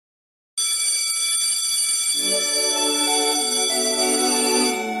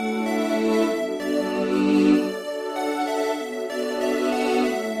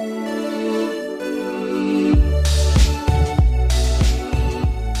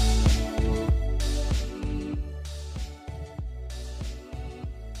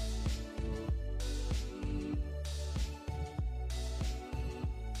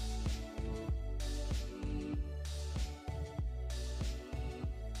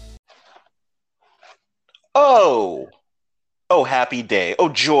Oh, happy day. Oh,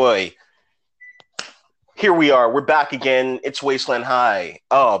 joy. Here we are. We're back again. It's Wasteland High.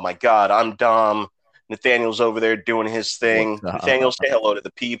 Oh, my God. I'm Dom. Nathaniel's over there doing his What's thing. Nathaniel, up? say hello to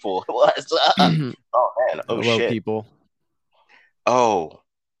the people. What's up? Oh, man. Oh, Hello, shit. people. Oh,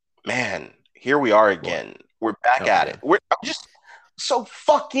 man. Here we are What? again. We're back Oh at yeah. it. I'm just so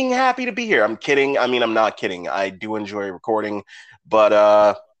fucking happy to be here. I'm kidding. I mean, I'm not kidding. I do enjoy recording, but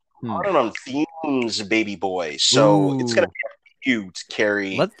Hmm. on themes, baby boy. So it's gonna Ooh. be you to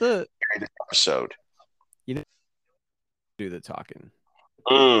Let the carry this episode. you know, do the talking.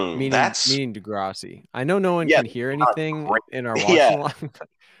 Meaning That's meaning Degrassi. I know no one yeah, can hear not anything great. in our watch Yeah, along.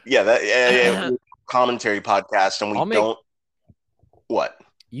 yeah, that But commentary podcast, and we I'll make don't what.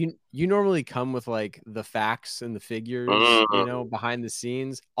 you normally come with like the facts and the figures, Mm, behind the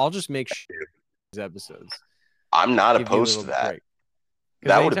scenes. I'll just make sure these episodes I'm not give you a opposed little to that. break.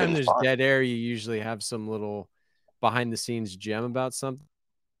 Because That would have anytime been there's fun. dead air, you usually have some little behind the scenes gem about something.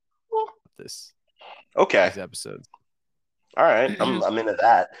 This Okay, these episodes. all right, I'm into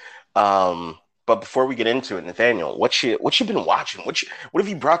that. But before we get into it, Nathaniel, what you been watching? What have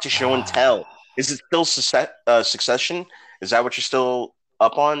you brought to show and tell? Is it still Succession? Is that what you're still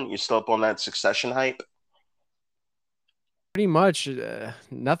up on? You're still up on that Succession hype? Pretty much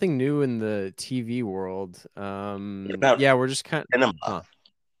nothing new in the TV world. What about Yeah, we're just kind of, cinema? huh.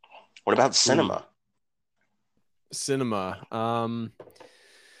 What about Ooh, cinema? cinema.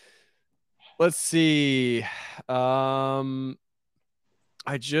 Let's see. Um,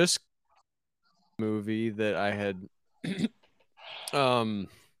 I just movie that I had um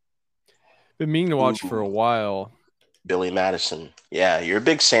been meaning to watch for Ooh, a while. Billy Madison. Yeah, you're a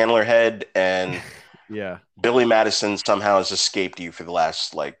big Sandler head, and Yeah. Billy Madison somehow has escaped you for the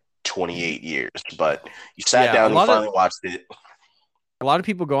last like 28 years. But you sat Yeah, down, you finally watched it. a lot of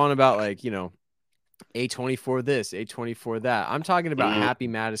people go on about like, A24 this, A24 that. I'm talking about Mm, Happy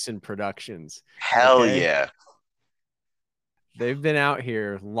Madison Productions. hell Okay? yeah. They've been out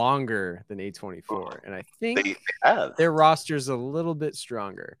here longer than Mm, A24, and I they think have. their roster's a little bit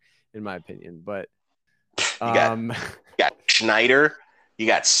stronger, in my opinion. But You got um, you got Schneider, you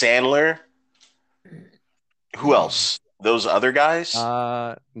got Sandler. Who else? Those other guys?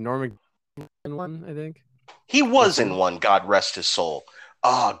 Norman one, I think, He with was in him. one, God rest his soul.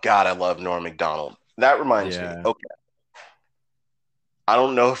 Oh God, I love Norm Macdonald. That reminds me. Yeah. Okay. I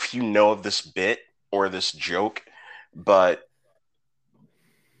don't know if you know of this bit or this joke, but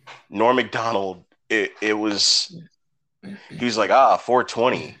Norm Macdonald, it was he was like,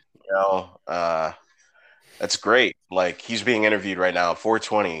 420, that's great. Like he's being interviewed right now,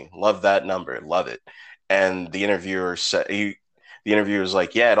 420. Love that number, love it. And the interviewer was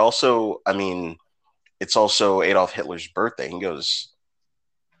like, yeah, it's also Adolf Hitler's birthday. He goes,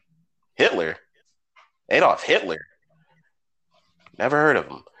 Hitler? Adolf Hitler? Never heard of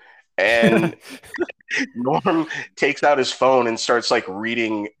him. And Norm takes out his phone and starts like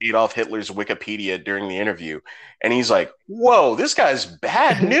reading Adolf Hitler's Wikipedia during the interview. And he's like, whoa, this guy's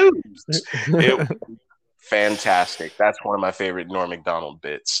bad news. It fantastic. That's one of my favorite Norm Macdonald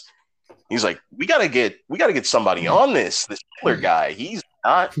bits. He's like, we gotta get somebody on this Hitler guy. He's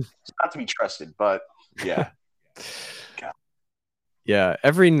not to be trusted, but yeah. God. Yeah,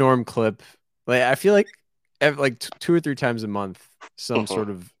 every Norm clip, like I feel like two or three times a month, some sort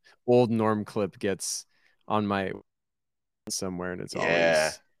of old Norm clip gets on my somewhere, and it's Yeah.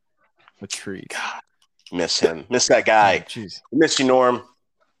 always a treat. God. Miss him. Miss that guy. Jeez. Miss you, Norm.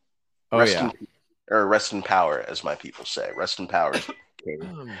 Oh Rest in yeah. or rest in power, as my people say. Rest in power, King.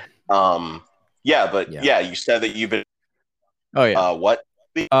 Um, Um, yeah, but yeah. yeah, you said that you've been Oh yeah. what?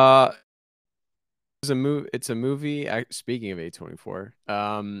 Uh, it's a movie. Speaking of A24,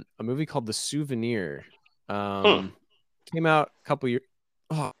 a movie called The Souvenir. Hmm. Um, came out a couple years.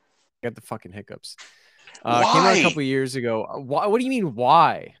 Oh, I got the fucking hiccups. Came out a Why? couple years ago. Why? What do you mean?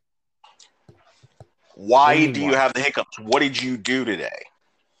 Why? What do you Why mean? do you Why? have the hiccups? What did you do today?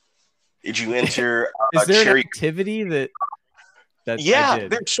 Did you enter Is there an cherry? activity that I Yeah,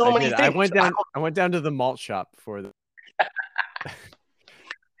 did? there's so I many did. things. I went down to the malt shop for the.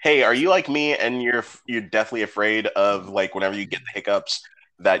 Hey, are you like me and you're deathly afraid of like whenever you get the hiccups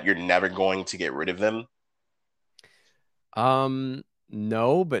that you're never going to get rid of them?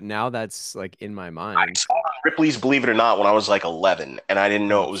 No, but now that's like in my I mind. saw Ripley's Believe It or Not when I was like 11 and I didn't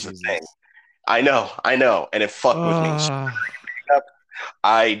know Oh it was the thing. Jesus. I know, and it fucked with me. So Uh,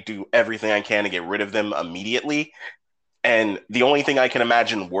 I do everything I can to get rid of them immediately. And the only thing I can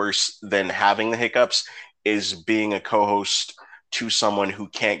imagine worse than having the hiccups is being a co-host to someone who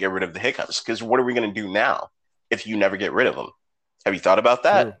can't get rid of the hiccups. Because what are we going to do now if you never get rid of them? Have you thought about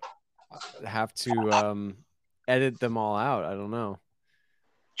that? true. I have to edit them all out. I don't know.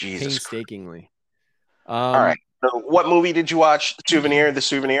 Jesus Christ. Painstakingly. All right. Um, So what movie did you watch? Souvenir, The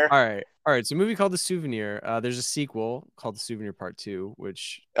Souvenir? all right. So a movie called The Souvenir. There's a sequel called The Souvenir Part Two,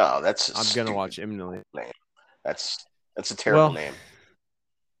 which Oh, that's a I'm gonna stupid watch imminently. name. That's a terrible Well, name.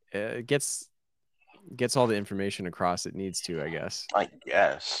 it gets all the information across it needs to, I guess. I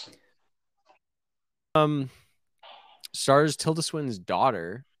guess. Um, stars Tilda Swinton's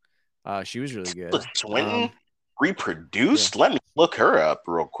daughter. She was really Tilda good. Swinton Yeah, reproduced? Let me look her up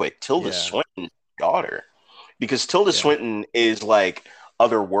real quick. Tilda yeah, Swinton's daughter. Because Tilda yeah. Swinton is like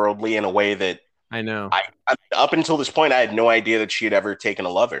otherworldly in a way that I know. up until this point I had no idea that she had ever taken a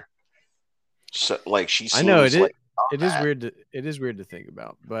lover. So like she I know seems like it is that. weird to think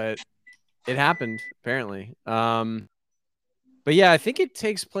about, but it happened apparently. But yeah, I think it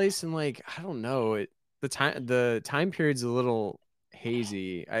takes place in like I don't know the time period's a little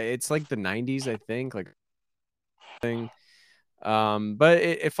hazy. It's like the 90s, I think, like thing. But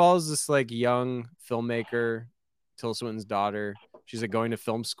it follows this like young filmmaker, Tilda Swinton's daughter. She's like going to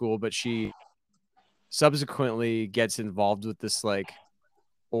film school, but she subsequently gets involved with this like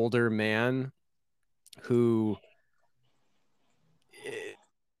older man who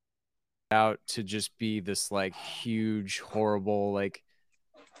out to just be this like huge, horrible, like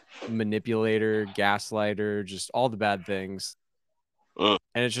manipulator, gaslighter, just all the bad things. Mm.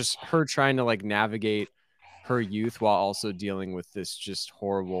 And it's just her trying to like navigate her youth while also dealing with this just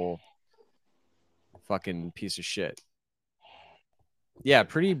horrible fucking piece of shit. Yeah,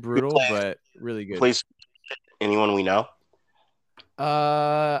 pretty Who brutal, plays but really who good. plays anyone we know?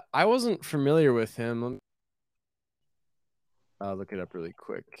 I wasn't familiar with him. Let me look it up really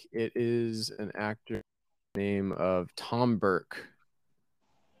quick. It is an actor name of Tom Burke.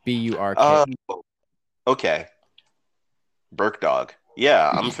 Burk. Uh okay. Burke Dog.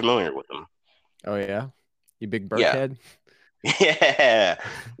 Yeah, I'm familiar with him. Oh yeah, you big Burke Yeah. head. Yeah,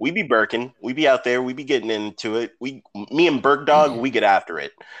 we be Birkin. We be out there. We be getting into it. Me and Burke Dog, we get after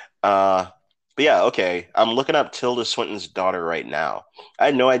it. Uh, but yeah, okay. I'm looking up Tilda Swinton's daughter right now. I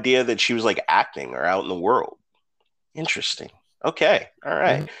had no idea that she was like acting or out in the world. Interesting. Okay, all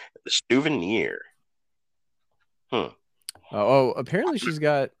right. Yeah. The Souvenir. Hmm. Apparently she's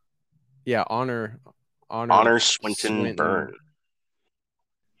got honor Honor Swinton Swinton. Byrne.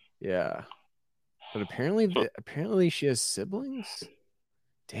 Yeah, but Hmm. apparently she has siblings.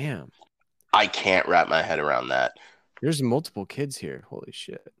 Damn, I can't wrap my head around that. there's multiple kids here. Holy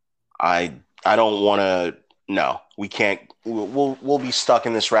shit. I don't want to. No, we can't. We'll be stuck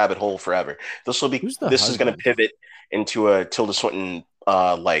in this rabbit hole forever. Who's the This is going to husband? pivot into a Tilda Swinton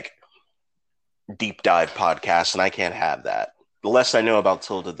like deep dive podcast, and I can't have that. The less I know about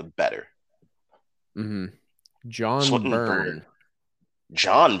Tilda, the better. Mm-hmm. John Swinton Byrne, Byrne.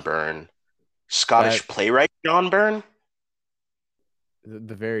 John Byrne, That Scottish playwright John Byrne.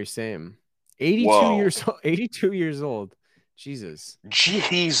 the very same. 82 Whoa, years old. 82 years old. Jesus.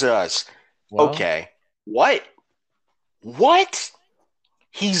 Jesus. Well, Okay, what? What?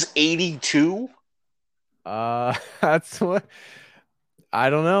 He's 82. that's what I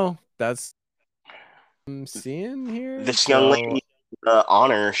don't know. That's what I'm seeing here. This young So lady,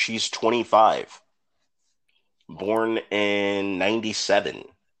 honor, she's 25, born in 97.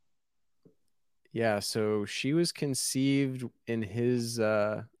 yeah, so she was conceived in his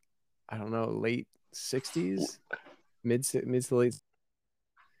I don't know, late 60s, mid to late.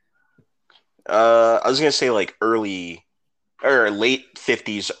 I was gonna say like early or late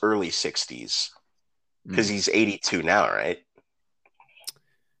 50s, early 60s, because Mm. he's 82 now, right?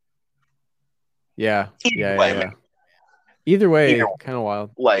 Yeah, Either yeah, yeah, way, man, yeah. Either either way, way, kind of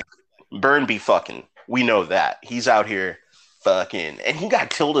wild. like Burn be fucking. We know that he's out here fucking, and he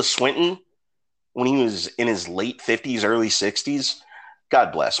got Tilda Swinton when he was in his late 50s, early 60s.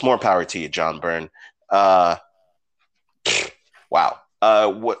 God bless. More power to you, John Byrne. Uh, wow.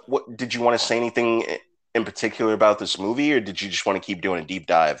 What did you want to say anything in particular about this movie, or did you just want to keep doing a deep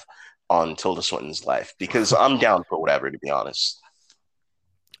dive on Tilda Swinton's life? Because I'm down for whatever, to be honest.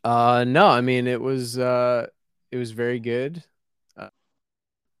 No, I mean it was very good. Uh,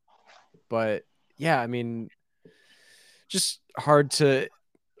 but yeah, I mean just hard to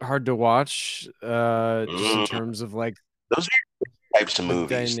watch just in Mm, terms of like those are the types of the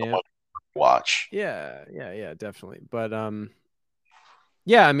movies the dynamic. one to watch. Yeah, yeah, yeah, definitely. But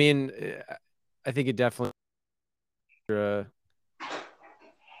yeah, I mean I think it definitely uh,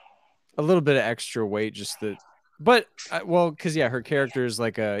 a little bit of extra weight just that but well cuz yeah, her character is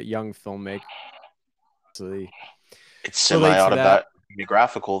like a young filmmaker. So It's relate to that.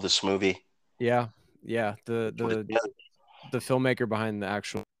 semi-autobiographical. This movie. Yeah. Yeah, What it is. the filmmaker behind the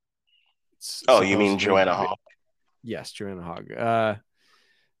actual Oh, you mean supposedly Joanna Hawk? Yes, Joanna Hogg.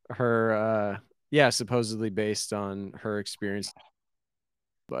 Her yeah, supposedly based on her experience.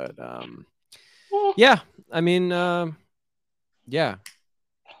 But yeah, I mean, yeah.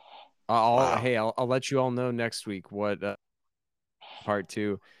 I'll Wow. hey, I'll let you all know next week what part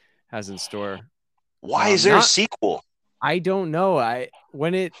two has in store. Why is there a Not sequel? I don't know. I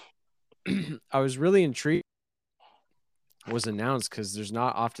when it I was really intrigued was announced because there's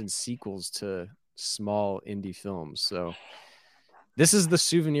not often sequels to small indie films. So this is the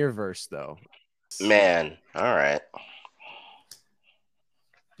souvenir verse, though. Man, all right.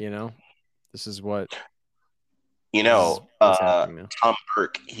 You know, this is what You this is know, what's happening now. Tom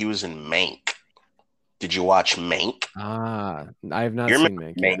Burke, he was in Mank. Did you watch Mank? Ah, I have not You remember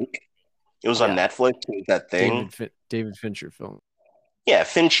seen Mank yet. Mank? It was on Yeah, Netflix. It was that thing. David Fincher film. Yeah,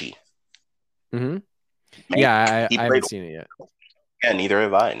 Finchy. Hmm. Mank. Yeah, He I played. haven't seen it yet. Yeah, neither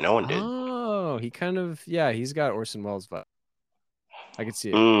have I. No one did. Oh, he kind of yeah, he's got Orson Welles vibe. I could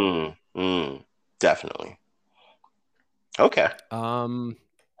see it. Definitely. Okay. Um,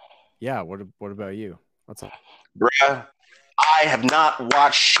 yeah. What about you? What's up? Bruh, I have not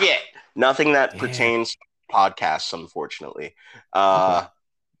watched shit. Nothing that Damn. pertains to podcasts, unfortunately. Okay. Uh,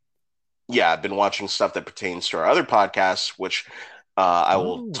 yeah, I've been watching stuff that pertains to our other podcasts, which I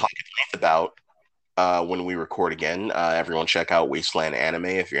will Oh, talk at length about when we record again. Everyone check out Wasteland Anime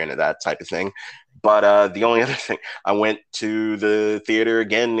if you're into that type of thing. But the only other thing, I went to the theater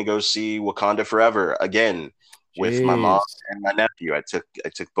again to go see Wakanda Forever again with my mom jeez. and my nephew. I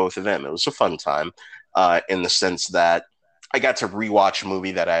took both of them. It was a fun time in the sense that I got to rewatch a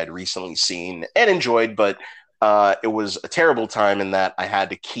movie that I had recently seen and enjoyed, but it was a terrible time in that I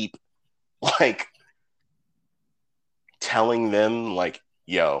had to keep like telling them like,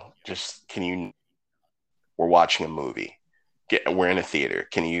 "Yo, just can you we're watching a movie. We're in a theater.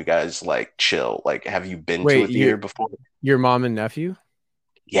 Can you guys like chill? Like, have you been to a Wait, theater before?" your mom and nephew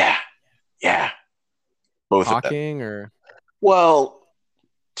Yeah, yeah, both of them. talking or Well,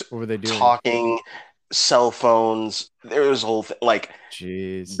 t- what were they doing? talking, cell phones. There was a whole thing. Like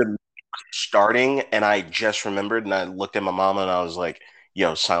Jeez. the starting, and I just remembered, and I looked at my mama, and I was like,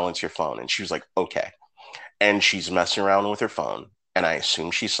 "Yo, silence your phone." And she was like, "Okay." And she's messing around with her phone, and I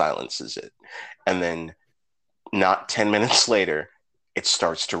assume she silences it. And then, not 10 minutes later, it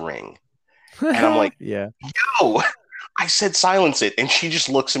starts to ring, and I'm like, Yeah. "Oh, I said silence it." And she just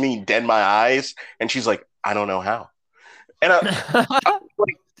looks at me dead in my eyes and she's like, "I don't know how." And I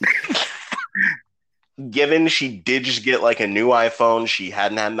like, given she did just get like a new iPhone, she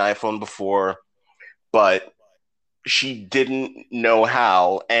hadn't had an iPhone before, but she didn't know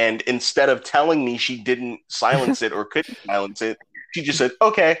how. And instead of telling me she didn't silence it or couldn't silence it, she just said,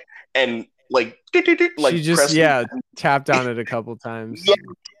 "Okay." And like, She like just pressed the, yeah, tapped on it a couple times. yeah,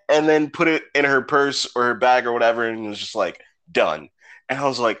 and then put it in her purse or her bag or whatever, and was just like, "Done." And I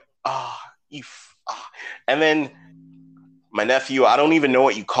was like, "Ah, oh, And then my nephew, I don't even know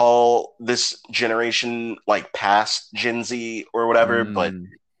what you call this generation, like past Gen Z or whatever, but Mm.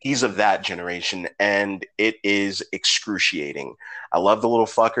 he's of that generation, and it is excruciating. I love the little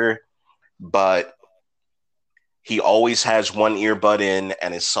fucker, but he always has one earbud in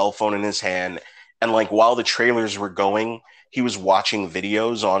and his cell phone in his hand. And like while the trailers were going, he was watching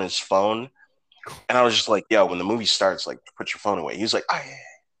videos on his phone. And I was just like, "Yo, when the movie starts, like, put your phone away." He was like, "Oh, yeah,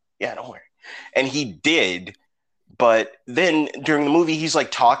 yeah, don't worry." And he did. But then during the movie, he's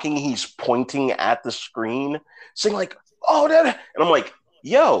like talking, he's pointing at the screen, saying, like, "Oh, that." And I'm like,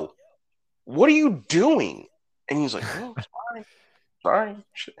 "Yo, what are you doing?" And he's like, "Oh, sorry, sorry."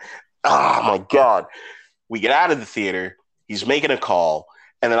 Oh my God. We get out of the theater. He's making a call.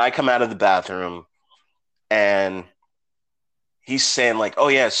 And then I come out of the bathroom and he's saying, like, "Oh,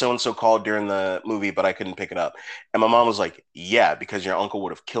 yeah, so and so called during the movie, but I couldn't pick it up." And my mom was like, "Yeah, because your uncle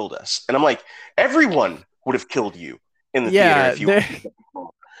would have killed us." And I'm like, "Everyone would have killed you in the theater Yeah, if you.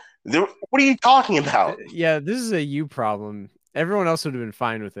 What are you talking about?" yeah, this is a you problem. Everyone else would have been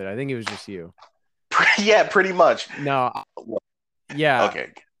fine with it. I think it was just you. Yeah, pretty much. No, yeah.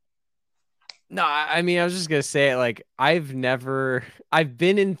 Okay. No, I mean, I was just gonna say, like, I've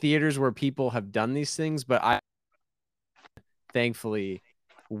been in theaters where people have done these things, but I thankfully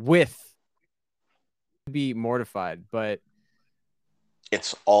with be mortified. But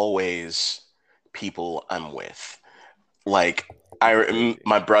It's always people I'm with. Like, it's crazy.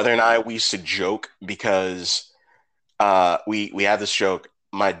 my brother and I, we used to joke because we had this joke.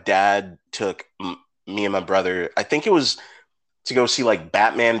 My dad took me and my brother, I think it was to go see like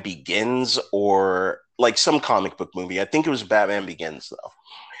Batman Begins or like some comic book movie. I think it was Batman Begins though.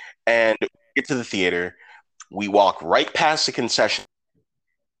 And we get to the theater, we walk right past the concession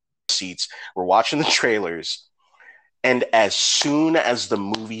seats. We're watching the trailers, And as soon as the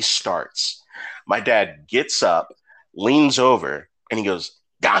movie starts, my dad gets up, leans over, and he goes,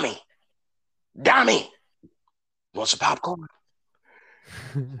 Dami, Dami, you want some popcorn?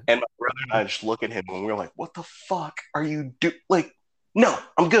 And my brother and I just look at him and we're like, what the fuck are you do? Like, no,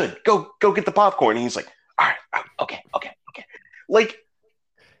 I'm good. Go get the popcorn. And he's like, all right, okay, okay, okay. Like,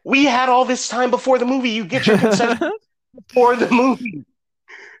 we had all this time before the movie. You get your concession before the movie.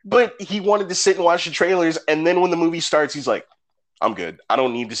 But he wanted to sit and watch the trailers. And then when the movie starts, he's like, I'm good. I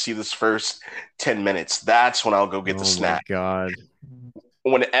don't need to see this first 10 minutes. That's when I'll go get the Oh my snack. God.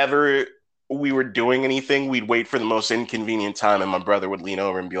 Whenever we were doing anything, we'd wait for the most inconvenient time, and my brother would lean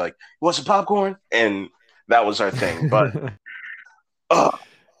over and be like, "You want some popcorn?" And that was our thing. But oh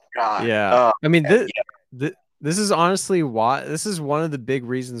god, Yeah. I mean, yeah. this is honestly why this is one of the big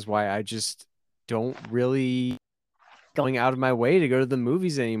reasons why I just don't really going out of my way to go to the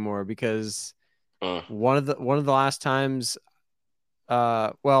movies anymore, because Mm, one of the last times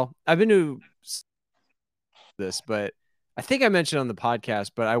well, I've been to this, but I think I mentioned on the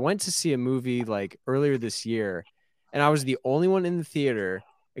podcast, but I went to see a movie like earlier this year, and I was the only one in the theater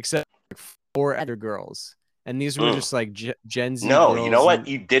except like four other girls. And these were mm. just like Gen Z No, you know girls. what? And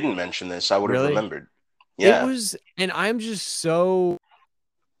You didn't mention this. I would have really, remembered. it Yeah. was, and I'm just so,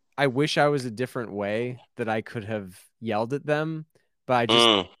 I wish I was a different way that I could have yelled at them, but I just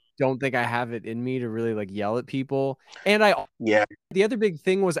Mm, don't think I have it in me to really like yell at people. And I, yeah. the other big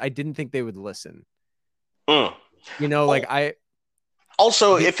thing was I didn't think they would listen. Mm. Like Oh,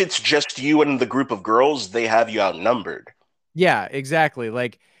 also, if it's just you and the group of girls, they have you outnumbered. yeah, exactly.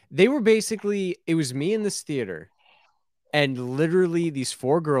 Like they were basically, it was me in this theater and literally these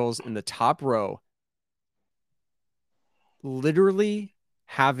four girls in the top row, literally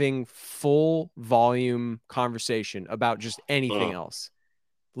having full volume conversation about just anything Mm. else.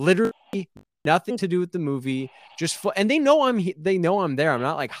 Literally nothing to do with the movie. And they know I'm there. I'm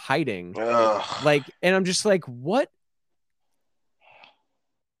not like hiding. Ugh. Like, and I'm just like, what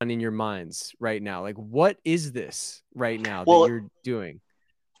in your minds right now? Like, what is this right now that Well, you're doing?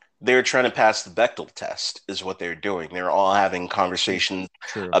 they're trying to pass the Bechdel test, is what they're doing. They're all having conversations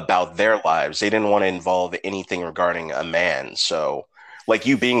True. about their lives. They didn't want to involve anything regarding a man. So, like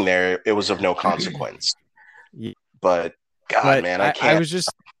you being there, it was of no consequence. Yeah. But God, But man, I I can't. was just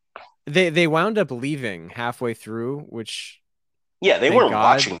they wound up leaving halfway through, which Yeah, they thank weren't God.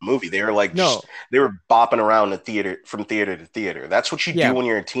 watching the movie. They were like No, just they were bopping around the theater from theater to theater. That's what you do yeah, when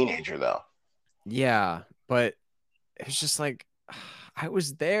you're a teenager, though. yeah, but it's just like I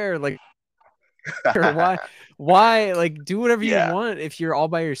was there. Like, why? Like, do whatever you Yeah. want if you're all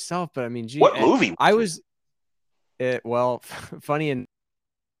by yourself. But I mean, gee, What movie I was it? was it. Well, funny in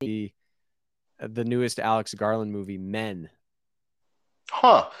the newest Alex Garland movie, Men.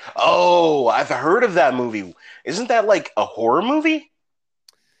 Huh. Oh, I've heard of that movie. Isn't that like a horror movie?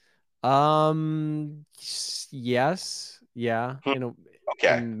 Yes, yeah, Hmm.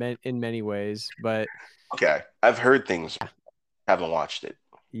 Okay. in many ways, but Okay. I've heard things. Haven't watched it.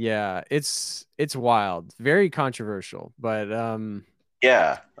 yeah, it's wild, very controversial, but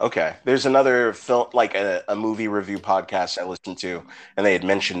Yeah. Okay. There's another film, like a movie review podcast I listened to, and they had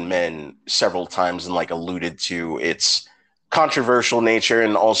mentioned Men several times and like alluded to its controversial nature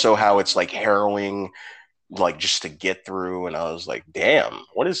and also how it's like harrowing, like just to get through. And I was like, damn,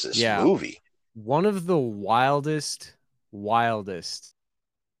 what is this yeah, movie? one of the wildest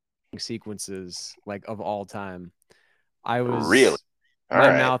sequences like of all time. I Really? was All My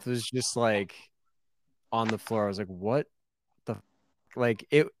right. mouth was just like on the floor. I was like, what the like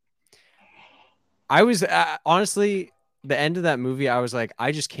it I was honestly, the end of that movie, I was like,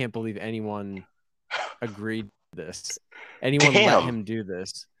 I just can't believe anyone agreed to this. Anyone let Damn. him do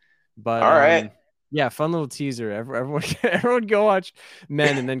this. But All right. yeah, fun little teaser. Everyone everyone go watch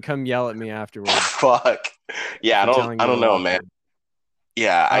Men and then come yell at me afterwards Fuck. Yeah, for telling I you to don't know, watch man. it.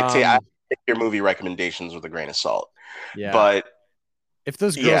 Yeah, I Um take your movie recommendations with a grain of salt. yeah. But If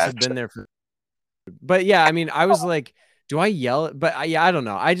those girls yeah, had been there for but yeah, I mean, I was like, do I yell it? But yeah, I don't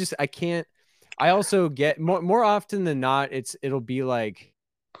know. I can't. I also get more often than not, it'll be like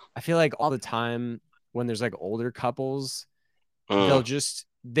I feel like all the time when there's like older couples, mm,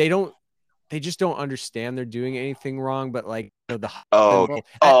 they just don't understand they're doing anything wrong. But like the husband oh, will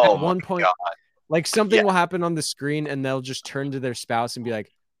at oh my one point, God. like Yeah. something will happen on the screen and they'll just turn to their spouse and be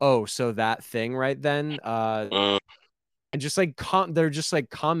like, oh, so that thing right then, Mm, and just like they're just like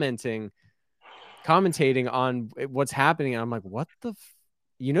commentating on what's happening. And I'm like, what the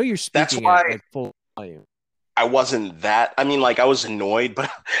you're that's speaking why at like full volume. I wasn't that. I mean, like, I was annoyed, but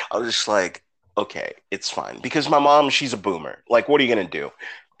I was just like, okay, it's fine. Because my mom, she's a boomer. Like, what are you going to do?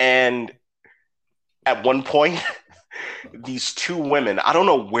 And at one point, these two women, I don't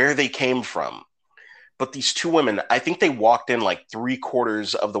know where they came from, but these two women, I think they walked in like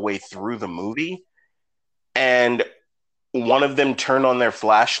 3/4 of the way through the movie, and one of them turned on their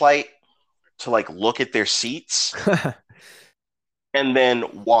flashlight to like look at their seats and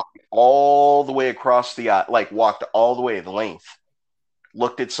then walked all the way across the like walked all the way the length,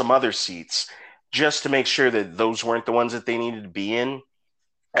 looked at some other seats just to make sure that those weren't the ones that they needed to be in,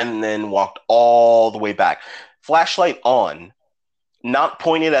 and then walked all the way back. Flashlight on, not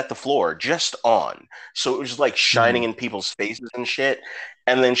pointed at the floor, just on. So it was like shining Mhm. in people's faces and shit.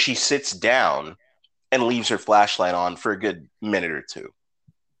 And then she sits down and leaves her flashlight on for a good minute or two.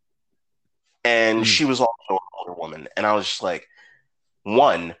 And Mm. she was also an older woman. And I was just like,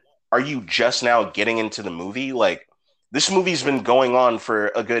 one, are you just now getting into the movie? Like, this movie's been going on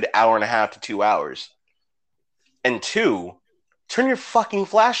for a good hour and a half to 2 hours. And two, turn your fucking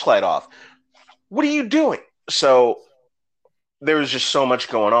flashlight off. What are you doing? So there was just so much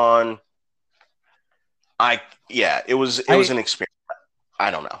going on. Yeah, it was I an experience.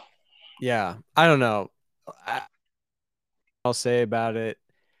 I don't know. Yeah, I don't know. I'll say about it.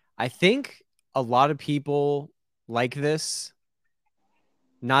 I think a lot of people like this.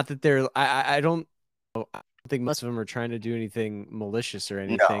 Not that they're. I don't. I don't think most of them are trying to do anything malicious or No,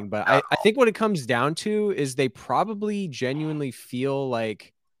 anything. But no. I think what it comes down to is they probably genuinely feel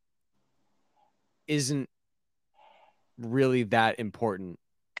like isn't really that important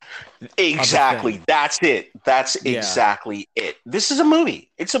of a Exactly. thing. That's it. That's Yeah. exactly it. This is a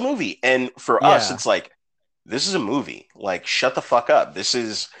movie. It's a movie. And for us, Yeah. it's like, this is a movie. Like, shut the fuck up.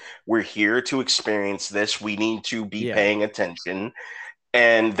 We're here to experience this. We need to be Yeah. paying attention.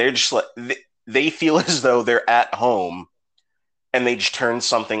 And they're just like, they feel as though they're at home and they just turn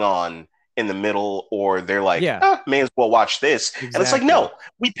something on in the middle, or they're like, Yeah. may as well watch this. And it's like, Exactly. no,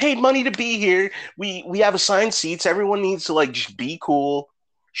 we paid money to be here. We have assigned seats. Everyone needs to like just be cool,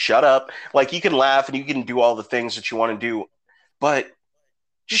 shut up. Like, you can laugh and you can do all the things that you want to do, but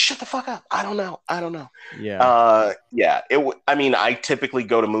just shut the fuck up. I don't know. I don't know. Yeah. Yeah. I mean, I typically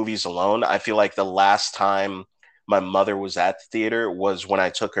go to movies alone. I feel like the last time my mother was at the theater was when I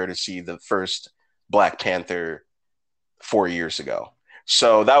took her to see the first Black Panther 4 years ago.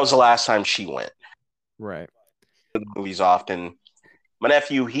 So that was the last time she went Right. to the movies often. My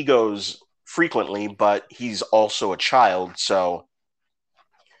nephew, he goes frequently, but he's also a child. So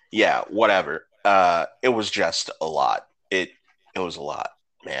yeah, whatever. It was just a lot. It was a lot,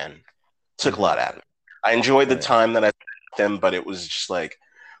 man. Took a Hmm. lot out of me. I enjoyed the Oh yeah. time that I spent with them, but it was just like,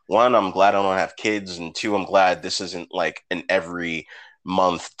 one, I'm glad I don't have kids, and two, I'm glad this isn't like an every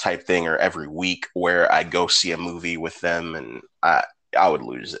month type thing or every week where I go see a movie with them, and I would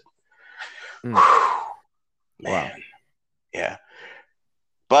lose it. Mm. Whew, Wow. man, yeah.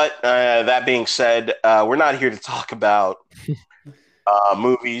 But that being said, we're not here to talk about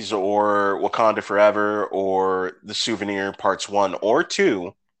movies or Wakanda Forever or The Souvenir Parts 1 or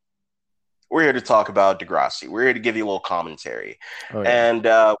 2. We're here to talk about Degrassi. We're here to give you a little commentary. Oh yeah. And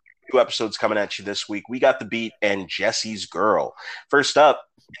 2 episodes coming at you this week. We got The Beat and Jesse's Girl. First up,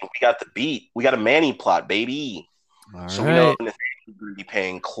 we got The Beat. We got a Manny plot, baby. All So we know right. Nathaniel's going to be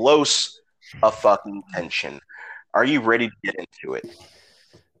paying close a fucking attention. Are you ready to get into it?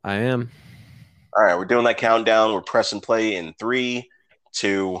 I am. All right, we're doing that countdown. We're pressing play in 3,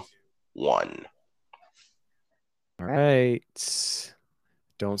 2, 1. All right.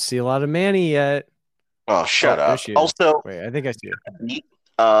 Don't see a lot of Manny yet. Oh, Oh, shut there up. she is. Also, Wait, I think I see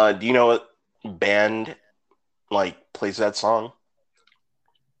her. do you know what band like plays that song?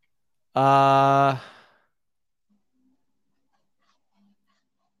 Uh,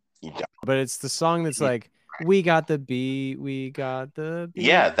 You don't. but it's the song that's like, we got the beat, we got the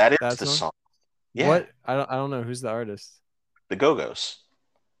Yeah, beat. that is That the song. song. Yeah, What? I don't know who's the artist. the Go-Go's.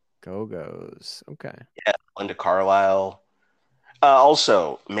 Go Go's. Okay. Yeah, Linda Carlisle.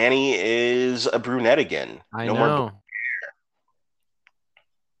 Also, Manny is a brunette again. I No more. know.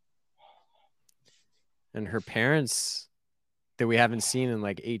 And her parents that we haven't seen in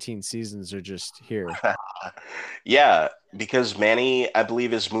like 18 seasons are just here. Yeah, because Manny, I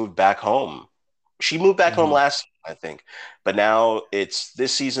believe, has moved back home. She moved back home Hmm. last season, I think, but now it's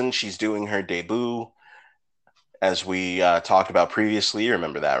this season. She's doing her debut, as we talked about previously. You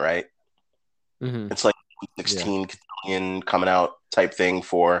remember that, right? Hmm. It's like Yeah. 16 cotillion coming out type thing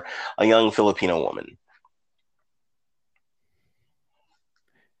for a young Filipino woman.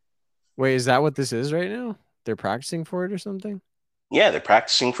 Wait, is that what this is right now? They're practicing for it or something? Yeah, they're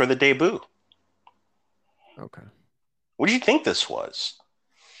practicing for the debut. Okay. What do you think this was?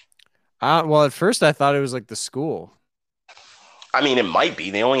 Well, at first I thought it was like the school. I mean, it might be.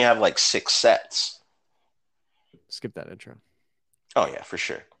 They only have like 6 sets. Skip that intro. Oh yeah, for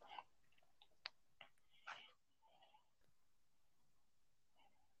sure.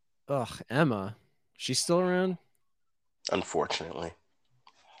 Ugh, Emma. She's still around? Unfortunately.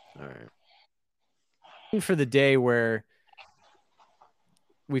 All right. For the day where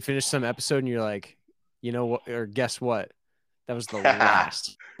we finish some episode and you're like, you know what, or guess what? That was the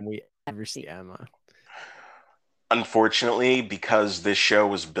last time we ever see Emma. Unfortunately, because this show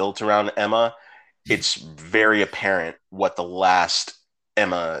was built around Emma, it's very apparent what the last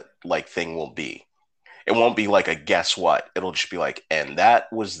Emma like thing will be. It won't be like a guess what. It'll just be like, and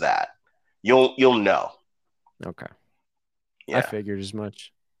that was that. You'll know. Okay. I Yeah. figured as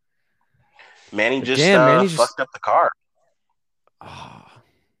much. Manny But just damn, Manny just fucked up the car. oh,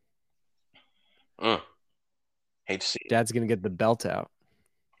 Mm, hate to see it. Dad's gonna get the belt out.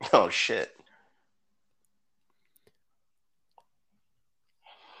 Oh shit.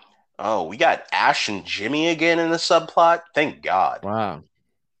 Oh, we got Ash and Jimmy again in the subplot. Thank God. Wow.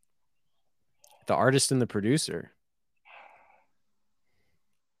 The artist and the producer.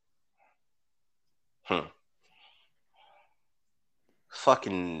 Hmm.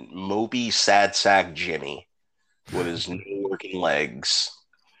 Fucking Moby Sad Sack Jimmy with his new working legs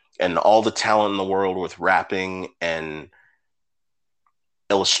and all the talent in the world with rapping and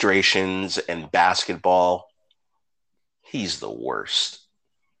illustrations and basketball. He's the worst.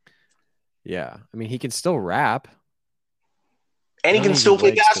 Yeah. I mean, he can still rap. And You he don't can need your still play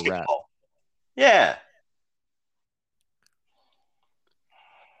legs to rap. basketball. Yeah.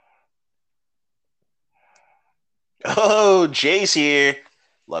 Oh, Jay's here.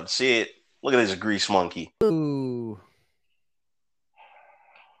 Love to see it. Look at this grease monkey. Ooh.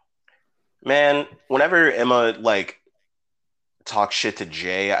 Man, whenever Emma like talks shit to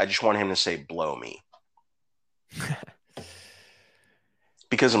Jay, I just want him to say blow me.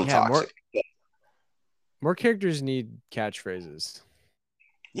 Because I'm Yeah, toxic. more characters need catchphrases.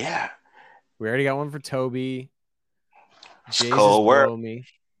 Yeah. We already got one for Toby. It's Jay's is cold work. blow me.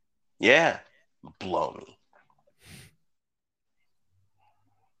 Yeah. Blow me.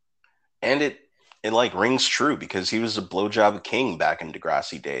 And it like rings true because he was a blowjob king back in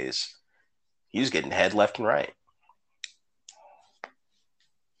Degrassi days. He was getting head left and right.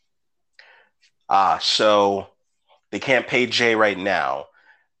 So they can't pay Jay right now,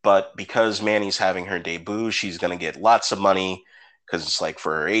 but because Manny's having her debut, she's gonna get lots of money because it's like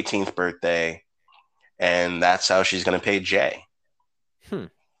for her 18th birthday, and that's how she's gonna pay Jay. Okay.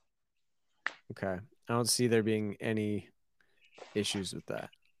 I don't see there being any issues with that.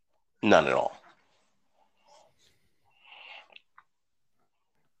 None at all.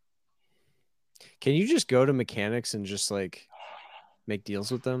 Can you just go to mechanics and just like make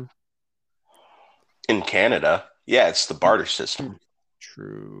deals with them? In Canada, yeah, it's the barter system.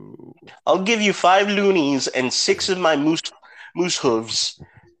 True. I'll give you 5 loonies and 6 of my moose hooves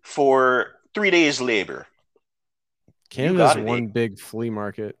for 3 days labor. You Canada's got it, eh? one big flea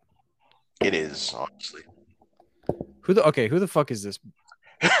market. It is, honestly. Who the fuck is this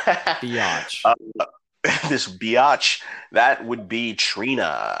biatch? This biatch, that would be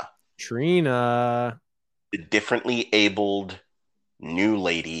Trina, Trina. the differently abled new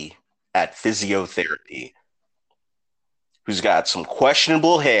lady at physiotherapy who's got some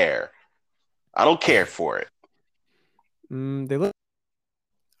questionable hair. I don't care for it. They look.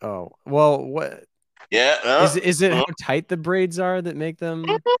 Oh well, what Yeah, is it? How tight the braids are that make them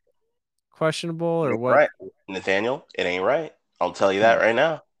questionable, or what? right, Nathaniel? It ain't right. I'll tell you that Hmm. right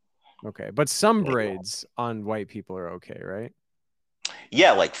now. Okay, but some braids on white people are okay, right?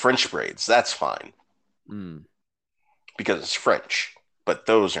 Yeah, like French braids, that's fine Mm. because it's French, but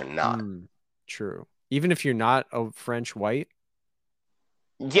those are not. True. Even if you're not a French white.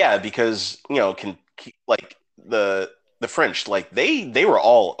 Yeah, because can like the French, like they were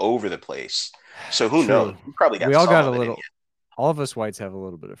all over the place. So who knows? True. We probably We got all some got a of it in little. you. All of us whites have a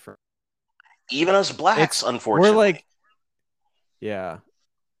little bit of French. Even us blacks, We're unfortunately. like, yeah.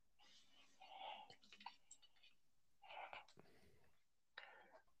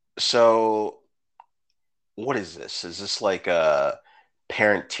 So what is this? Is this like a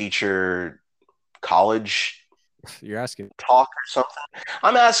parent teacher college You're asking. talk or something?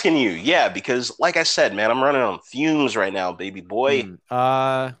 I'm asking you, yeah, because like I said, man, I'm running on fumes right now, baby boy.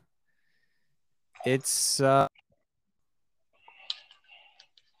 It's oh,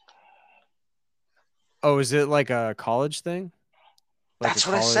 is it like a college thing? Like a That's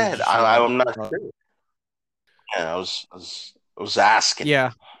what I said. college I'm not sure. Yeah, I was asking.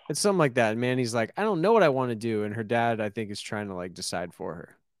 yeah, it's something like that. And Manny's like, I don't know what I want to do, and her dad, I think, is trying to like decide for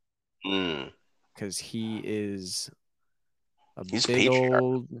her Mm, because he is a he's a big patriarch.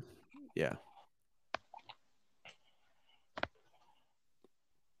 old yeah.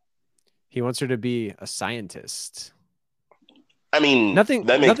 He wants her to be a scientist. I mean, Nothing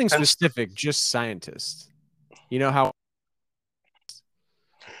that makes nothing sense. specific, just scientist. You know how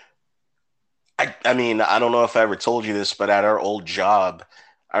I mean, I don't know if I ever told you this, but at our old job,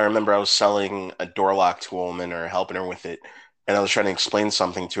 I remember I was selling a door lock to a woman or helping her with it. And I was trying to explain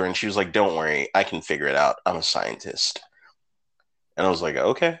something to her, and she was like, "Don't worry, I can figure it out. I'm a scientist." And I was like,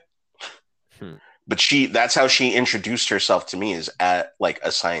 "Okay." hmm, But that's how she introduced herself to me, is at like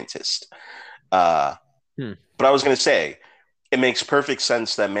a scientist. Uh, hmm. but I was gonna say, it makes perfect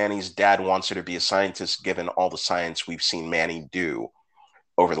sense that Manny's dad wants her to be a scientist, given all the science we've seen Manny do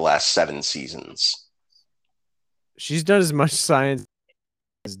over the last 7 seasons. She's done as much science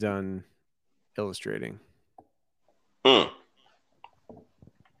as done illustrating. Mm.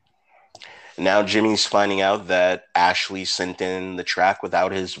 Now Jimmy's finding out that Ashley sent in the track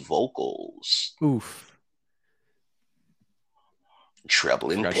without his vocals. Oof.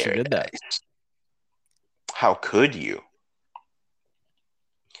 Trouble in Forgot she did that. Paradise. How could you?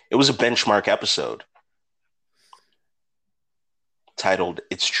 It was a benchmark episode titled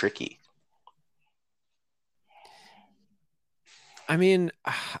It's Tricky. I mean,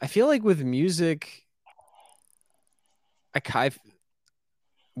 I feel like with music, I kind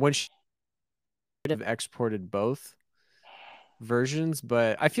when she could have exported both versions,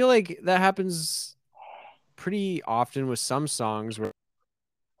 but I feel like that happens pretty often with some songs where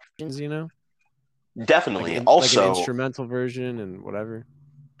you know, Definitely. like an Also, instrumental version and whatever.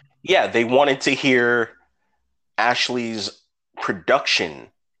 yeah, they wanted to hear Ashley's production.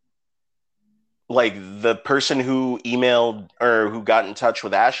 Like the person who emailed or who got in touch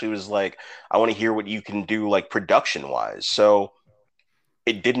with Ashley was like, I want to hear what you can do like production wise. So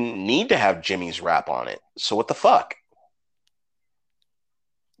it didn't need to have Jimmy's rap on it. So what the fuck?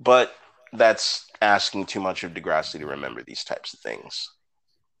 But that's asking too much of Degrassi to remember these types of things.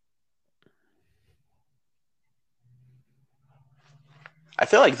 I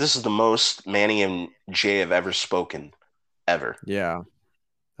feel like this is the most Manny and Jay have ever spoken, ever. Yeah,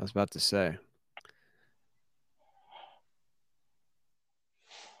 I was about to say.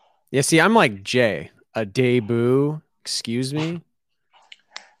 Yeah, see, I'm like Jay, a debut. Excuse me.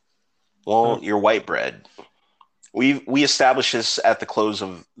 Well, you're white bread. We established this at the close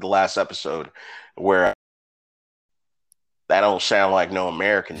of the last episode, where that don't sound like no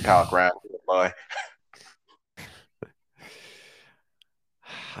American talk, right, boy?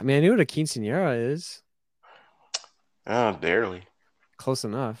 I mean, I knew what a quinceanera is. Oh, barely. Close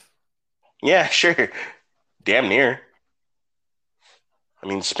enough. Yeah, sure. Damn near. I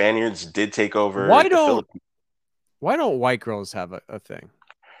mean, Spaniards did take over Why the don't Philippines. why don't white girls have a thing?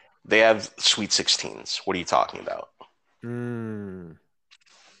 They have Sweet 16s. What are you talking about? Mm,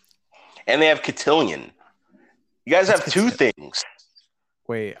 And they have cotillion. You guys what's have two cotillion? things.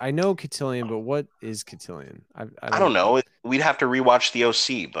 Wait, I know cotillion, but what is cotillion? I I don't don't. know. We'd have to rewatch the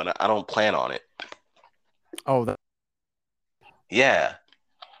OC, but I don't plan on it. Oh, that, Yeah.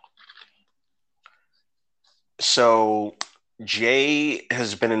 So Jay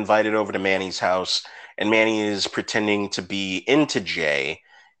has been invited over to Manny's house, and Manny is pretending to be into Jay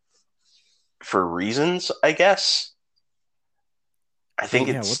for reasons, I guess. I wait, think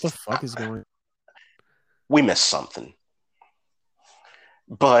yeah. What it's the fuck is going? we missed something.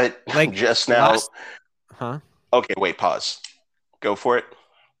 But Like just now, last, huh? okay, wait, pause. Go for it.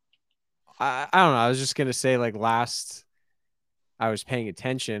 I don't know. I was just gonna say like last I was paying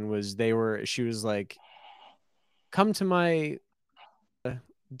attention was she was like, come to my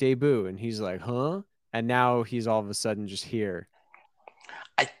debut, and he's like, huh? And now he's all of a sudden just here.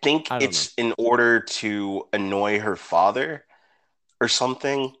 I think I don't know. it's in order to annoy her father or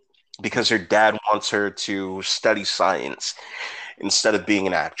something because her dad wants her to study science instead of being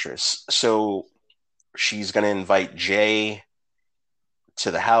an actress. So she's going to invite Jay to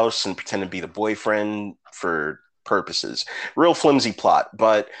the house and pretend to be the boyfriend for purposes. Real flimsy plot,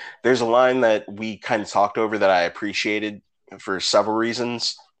 but there's a line that we kind of talked over that I appreciated for several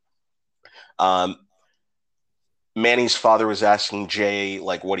reasons. Um, Manny's father was asking Jay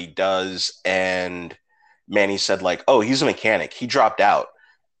like what he does, and Manny said like, "Oh, he's a mechanic. He dropped out.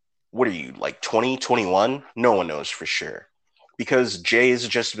 What are you like 20, 21? No one knows for sure." Because Jay has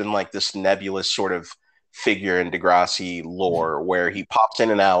just been like this nebulous sort of figure in Degrassi lore where he pops in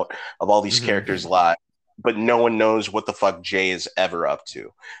and out of all these characters' Mhm. lives, but no one knows what the fuck Jay is ever up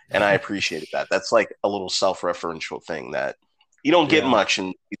to. And I appreciated that. That's like a little self-referential thing that you don't get Yeah. much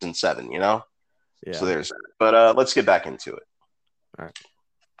in season 7, you know? So Yeah. there's that. But let's get back into it. All right.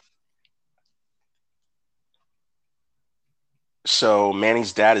 So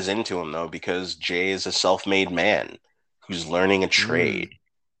Manny's dad is into him though because Jay is a self-made man who's learning a trade. Mm,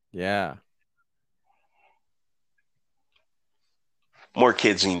 yeah. More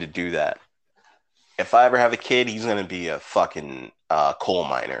kids need to do that. If I ever have a kid, he's gonna be a fucking coal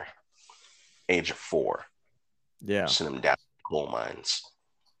miner, age of 4. Yeah. Send him down to coal mines.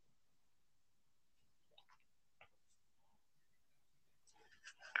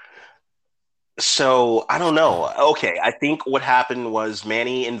 So I don't know. Okay, I think what happened was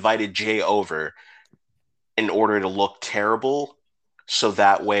Manny invited Jay over in order to look terrible, so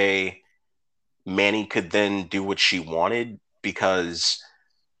that way Manny could then do what she wanted because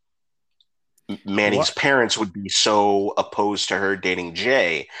Manny's What? parents would be so opposed to her dating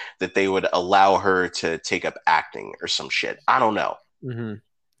Jay that they would allow her to take up acting or some shit. I don't know. Mm-hmm.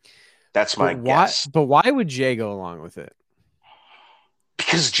 That's But my why? guess. But why would Jay go along with it?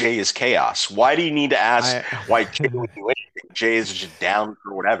 Because Jay is chaos. Why do you need to ask I why Jay would do anything? Jay is just down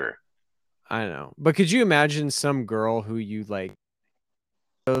for whatever. I know. But could you imagine some girl who you like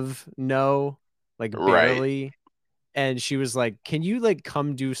of know, like Right. barely, and she was like, "Can you like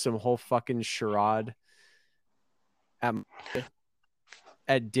come do some whole fucking charade at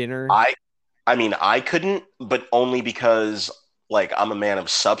at dinner?" I I mean I couldn't, but only because like I'm a man of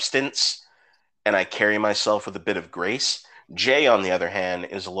substance and I carry myself with a bit of grace. Jay, on the other hand,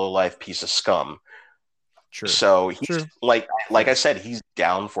 is a low life piece of scum. True. So he's True. like I Fair. said, he's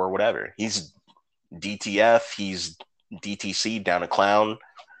down for whatever. He's DTF, he's DTC, down a clown.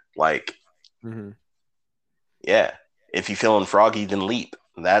 Like, Mm-hmm. yeah. If you feeling froggy, then leap.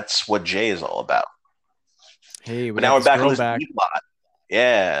 That's what Jay is all about. Hey, we But now got we're this back on girl this back. B plot.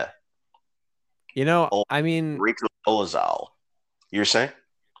 Yeah. Old I mean, Rico Olazal. You're saying?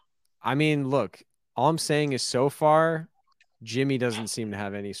 look, all I'm saying is so far, Jimmy doesn't seem to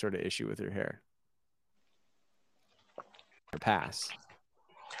have any sort of issue with her hair or pass.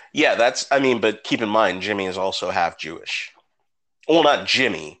 Yeah, I mean, but keep in mind, Jimmy is also half Jewish. Well, not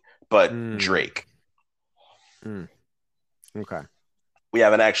Jimmy, but Mm, Drake. mm, okay. We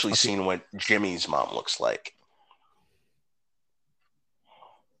haven't actually Okay. seen what Jimmy's mom looks like.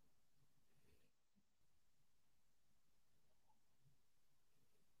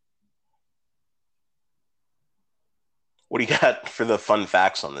 What do you got for the fun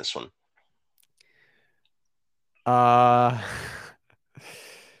facts on this one? Uh,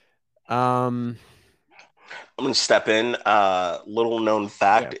 um, I'm going to step in. Little known yeah,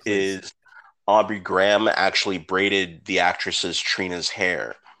 fact please. is Aubrey Graham actually braided the actress's Trina's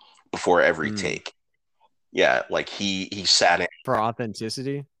hair before every Mm. take. Yeah, like he sat in. For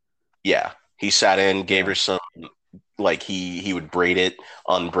authenticity. Yeah, he sat in, gave Yeah. her some. Like he would braid it,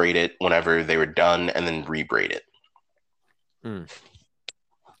 unbraid it whenever they were done, and then rebraid it. Mm.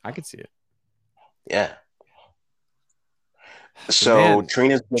 I could see it. Yeah. But So man,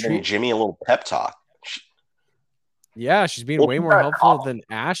 Trina's giving treat. Jimmy a little pep talk. Yeah, she's being Well, way she's more got a helpful cough. than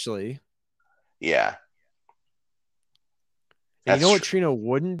Ashley. Yeah, And you that's know what true. Trina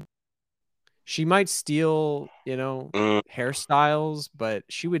wouldn't? She might steal, Mm, hairstyles, but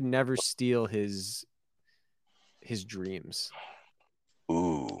she would never steal his dreams.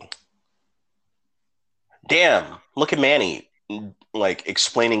 ooh, damn! Look at Manny, like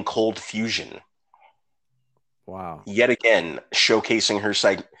explaining cold fusion Wow. yet again, showcasing her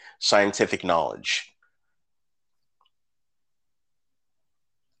scientific knowledge.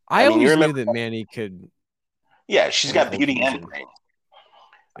 I I mean, you always remember? knew that Manny could Yeah, she's explain got cold beauty and fusion. brain.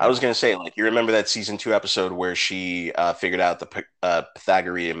 I was Yeah. gonna say, like, you remember that season 2 episode where she figured out the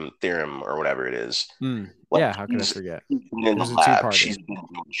Pythagorean theorem or whatever it is. Mm. Like, Yeah, how could I forget? she's been in It the was a lab. two-parter. She's been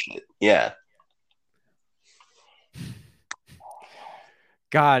doing shit. Yeah.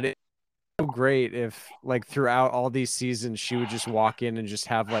 God, it's so great if like throughout all these seasons she would just walk in and just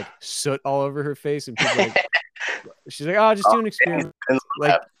have like soot all over her face and people like she's like, "Oh, just Oh, do an experiment." in the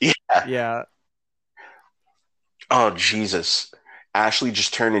lab. Like, Yeah. yeah. Oh Jesus. Ashley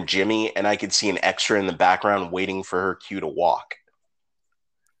just turned to Jimmy, and I could see an extra in the background waiting for her cue to walk.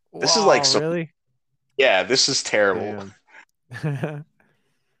 This is like Wow, so. really? Yeah, this is terrible. Damn.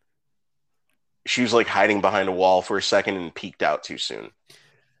 She was like hiding behind a wall for a second and peeked out too soon.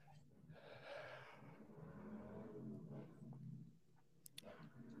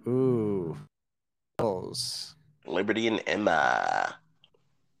 Ooh. Pills. Liberty and Emma.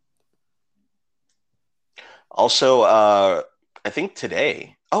 Also, I think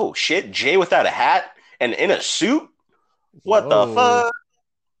today. Oh shit, Jay without a hat and in a suit. What the Whoa. fuck?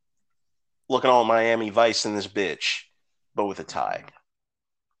 Looking all Miami Vice in this bitch, but with a tie.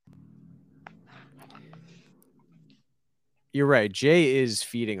 You're right. Jay is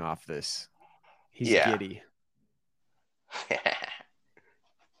feeding off this. He's Yeah. giddy.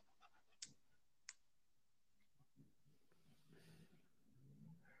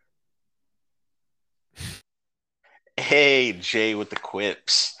 Hey, Jay with the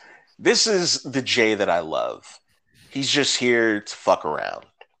quips. This is the Jay that I love. He's just here to fuck around.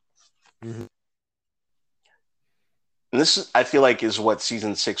 Mhm. And this, I feel like, is what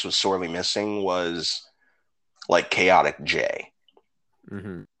season 6 was sorely missing was like chaotic Jay.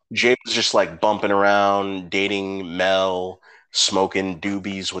 Mhm. Jay was just like bumping around, dating Mel, smoking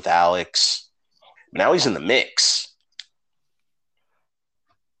doobies with Alex. But now he's in the mix.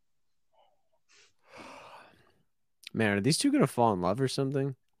 Man, are these two gonna fall in love or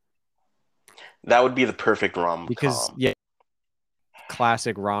something? That would be the perfect rom Because com. yeah,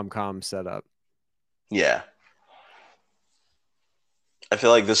 classic rom com setup. Yeah. I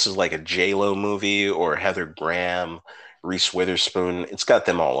feel like this is like a J Lo movie or Heather Graham, Reese Witherspoon. It's got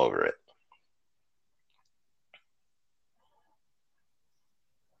them all over it.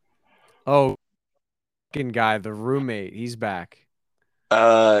 Oh, fucking guy, the roommate, he's back.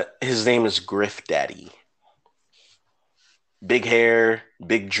 His name is Griff Daddy. Big hair,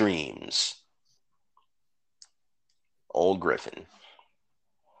 big dreams. Old Griffin.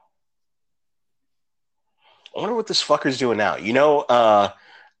 I wonder what this fucker's doing now.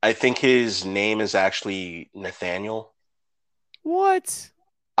 I think his name is actually Nathaniel What?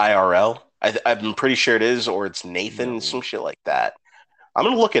 IRL. I'm pretty sure it is, or it's Nathan, No. some shit like that. I'm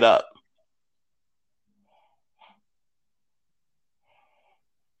gonna look it up.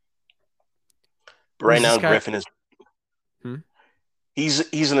 But Or right is this now, guy? Griffin is Hmm?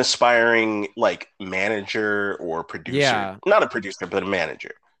 he's an aspiring like manager or producer. Yeah. Not a producer, but a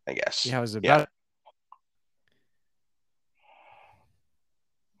manager, I guess. Yeah, I was Yeah. about.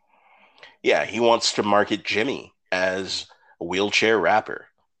 Yeah, he wants to market Jimmy as a wheelchair rapper.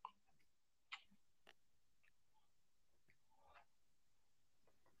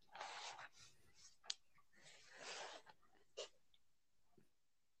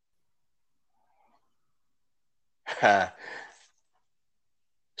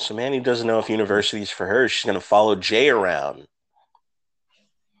 So Manny doesn't know if university's for her. She's gonna follow Jay around.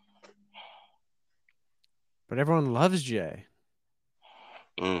 But everyone loves Jay.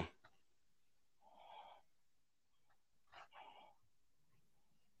 Mm.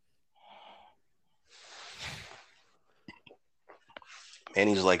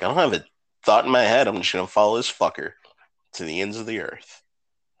 Manny's like, I don't have a thought in my head. I'm just gonna follow this fucker to the ends of the earth.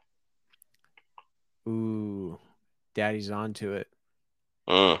 Ooh, daddy's onto it.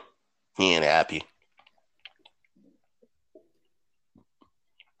 Mm. He ain't happy.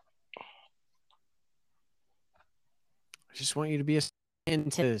 I just want you to be a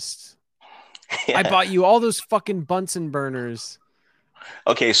scientist. I Yeah. bought you all those fucking Bunsen burners.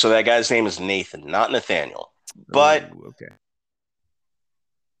 Okay, so that guy's name is Nathan, not Nathaniel. But Oh, okay.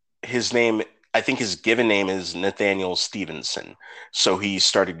 his name, I think his given name is Nathaniel Stevenson. So he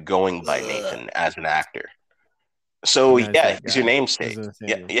started going by Ugh. Nathan as an actor. So And that is yeah, that he's your guy. Is namesake. it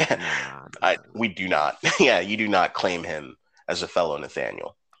Yeah, Nathaniel? yeah. Nah, nah, nah. We do not. Yeah, you do not claim him as a fellow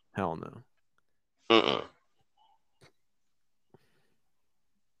Nathaniel. Hell no. Mm-mm.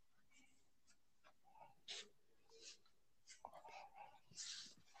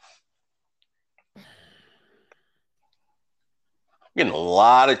 Getting a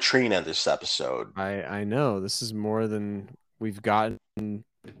lot of Trina this episode. I know this is more than we've gotten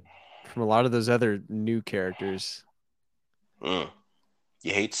from a lot of those other new characters. Mm.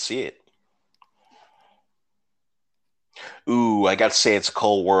 You hate to see it. Ooh, I got to say it's a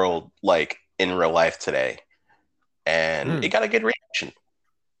cold world, like in real life today, and it Mm. got a good reaction.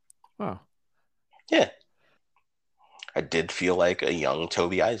 Wow. Yeah, I did feel like a young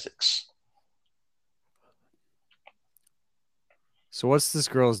Toby Isaacs. So what's this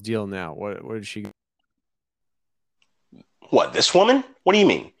girl's deal now? What is she? What, this woman? What do you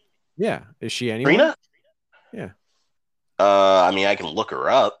mean? Yeah, is she anyone? Trina? Yeah. I mean, I can look her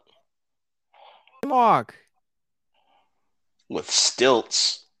up Walk. with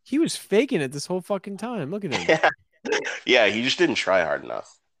stilts. He was faking it this whole fucking time. Look at him. Yeah, yeah, he just didn't try hard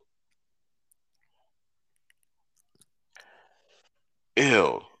enough.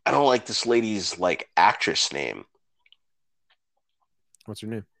 Ew, I don't like this lady's like actress name. What's her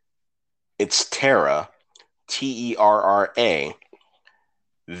name? It's Tara, Terra,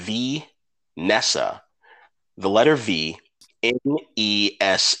 V Nessa, the letter V,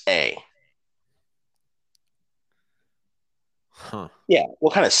 Nesa. Huh. Yeah,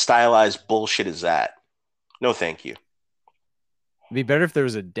 what kind of stylized bullshit is that? No, thank you. It'd be better if there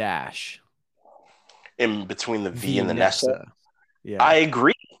was a dash. In between the V and the Nessa, Vanessa. I Yeah.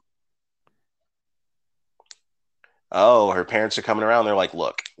 agree. Oh, her parents are coming around. They're like,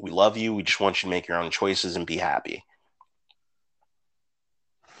 look, we love you. We just want you to make your own choices and be happy.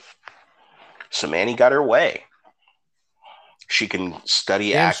 So Manny got her way. She can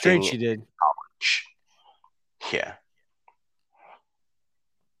study Damn straight acting in she did. college. Yeah.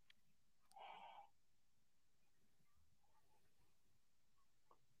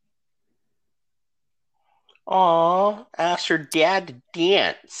 Aw, asked her dad to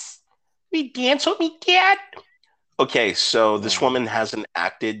dance. We dance with me, dad? Okay, so this Oh, woman hasn't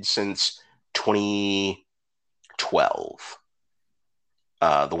acted since 2012.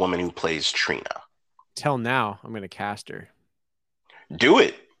 The woman who plays Trina. till now, I'm gonna cast her. Do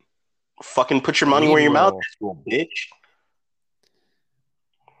it. Fucking put your money Lead where your mouth role. is, you little bitch.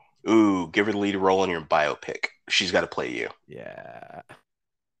 Ooh, give her the lead role in your biopic. She's got to play you. Yeah.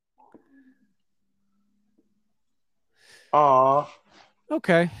 Aw.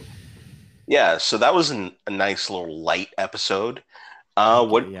 Okay. Yeah, so that was a nice little light episode.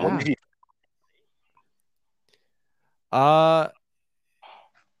 What Yeah. did you? Uh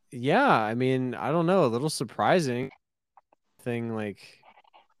yeah, I mean, I don't know, a little surprising thing like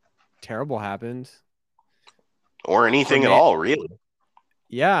terrible happened Or for anything at man. all, really?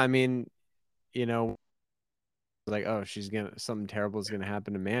 Yeah, I mean, you know, like oh, she's gonna something terrible is gonna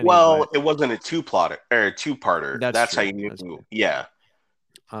happen to Manny, Well, but it wasn't a two-plotter or a two-parter. that's That's how true. you That's knew. true. Yeah,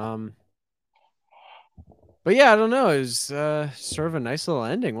 Um, but yeah, I don't know. It was sort of a nice little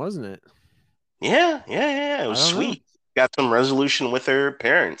ending, wasn't it? yeah. It I was don't know. sweet. Got some resolution with her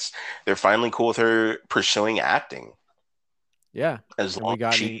parents. They're finally cool with her pursuing acting, Yeah, as and long we as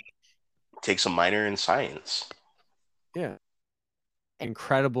got she takes a minor in science. yeah,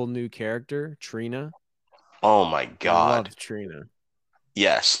 incredible new character, Trina. Oh my God. Loved Trina.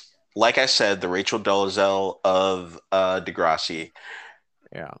 Yes. Like I said, the Rachel Dolezal of Degrassi.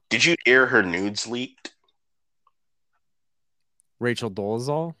 Yeah, Did you hear her nudes leaked? Rachel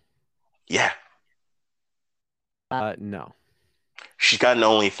Dolezal. Yeah. No. She's got an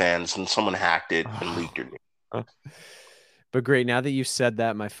OnlyFans and someone hacked it and Oh. leaked her nudes. But great. Now that you said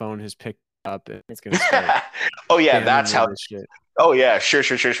that, my phone has picked up and it's gonna start Oh yeah, spamming that's me how. with shit. Oh yeah,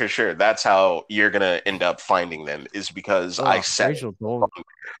 sure. That's how you're gonna end up finding them is because I Oh, said it. Rachel Dolezal.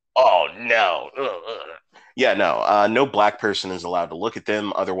 Oh no. Yeah, no. No black person is allowed to look at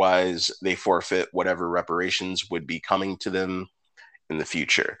them. Otherwise, they forfeit whatever reparations would be coming to them in the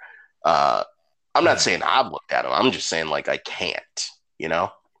future. Uh, I'm not Yeah. saying I've looked at them. I'm just saying like I can't, you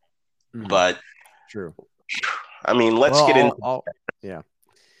know. Mhm. But True. I mean, let's Well, get into. yeah.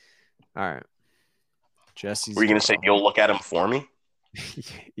 All right. Were Jesse's you gonna say girl. you'll look at them for me?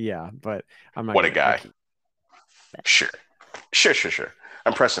 Yeah, but I'm not What a gonna. I guy. can't. Sure. Sure.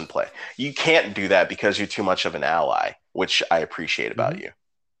 I'm pressing play. You can't do that because you're too much of an ally, which I appreciate about Mhm. you.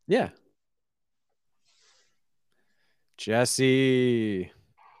 Yeah. Jesse.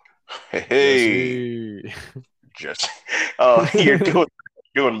 Hey, Jesse. just oh, you're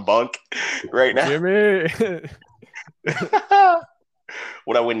doing bunk right now. Jimmy.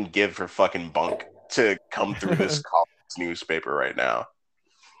 What I wouldn't give for fucking bunk to come through this college newspaper right now.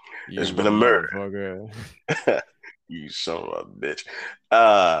 There's You been a murder. motherfucker. You son of a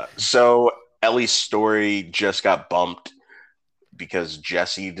bitch. So Ellie's story just got bumped because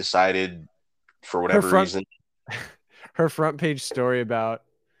Jesse decided for Her whatever front reason. her front page story about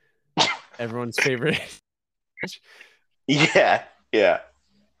everyone's favorite. Yeah.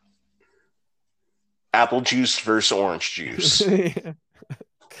 Apple juice versus orange juice.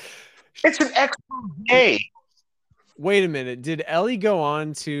 It's an expose. Wait a minute. Did Ellie go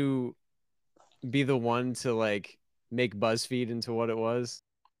on to be the one to like make BuzzFeed into what it was?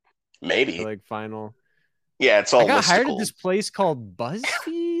 Maybe. Like final. Yeah, it's I all got hired at listicle. this place called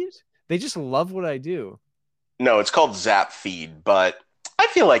BuzzFeed. They just love what I do. No, it's called Zap Feed, but I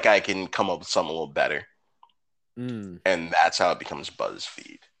feel like I can come up with something a little better. Mm. And that's how it becomes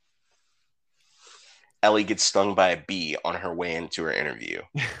BuzzFeed. Ellie gets stung by a bee on her way into her interview.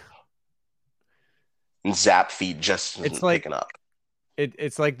 And Zap Feed just It's isn't like picking up.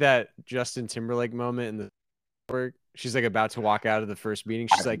 it's like that Justin Timberlake moment in the work. She's like about to walk out of the first meeting.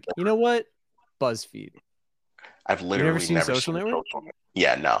 She's like, you know what? BuzzFeed. I've You never literally seen never Social seen Network? Social Network.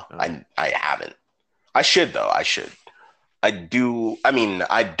 Yeah, no, Oh. I haven't. I should though. I should. I do. I mean,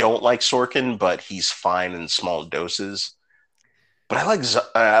 I don't like Sorkin, but he's fine in small doses. But I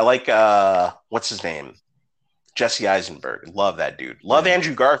like what's his name? Jesse Eisenberg. Love that dude. Love Yeah.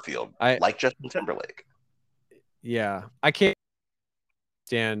 Andrew Garfield. I Like Justin Timberlake. yeah. I can't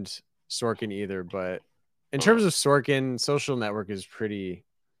stand Sorkin either, but in Mm. terms of Sorkin, Social Network is pretty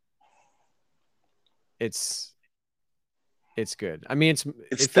it's it's good. I mean, It's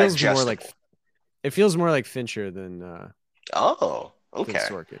it feels more like digestible. it feels more like Fincher Oh, than okay.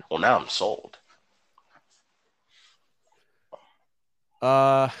 Sorkin. Well, now I'm sold.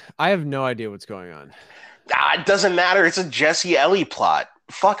 Uh, I have no idea what's going on. It doesn't matter. It's a Jesse Ellie plot.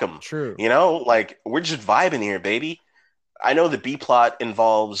 Fuck them. True. You know, like we're just vibing here, baby. I know the B plot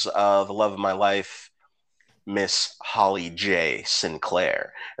involves the love of my life, Miss Holly J.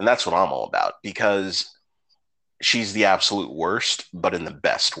 Sinclair, and that's what I'm all about because she's the absolute worst, but in the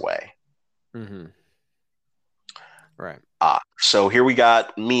best way. Mm-hmm. Right. So here we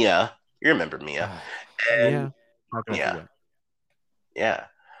got Mia. You remember Mia, and Yeah. How can I yeah, forget? yeah,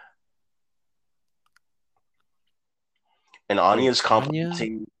 and Wait, Anya's Anya?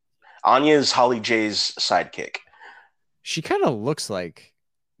 complimenting. Anya's Holly J's sidekick. She kind of looks like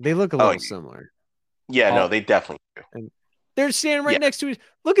they look a Oh little similar. yeah, no, All they definitely do. and they're standing Yeah, right next to each.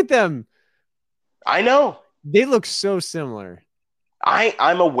 Look at them. I know. They look so similar.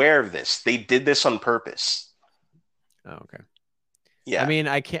 I'm aware of this. They did this on purpose. Oh, okay. I Yeah, mean,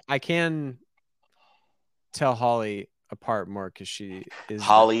 I can tell Holly apart more because she is that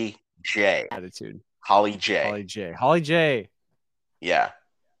Holly J. attitude. Holly J. Holly J. Holly J. Yeah.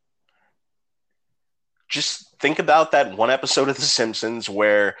 Just think about that one episode of The Simpsons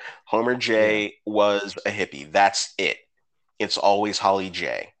where Homer Yeah. J was a hippie. That's it. It's always Holly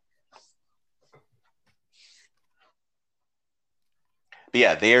J. But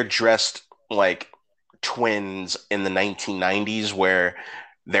yeah, they are dressed like twins in the 1990s where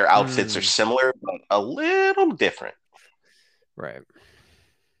their outfits are Mm, similar, but a little different. right.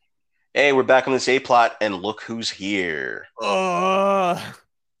 Hey, we're back on this A plot, and look who's here. Oh,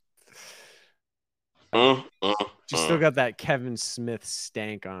 Mm, mm, she still mm. got that Kevin Smith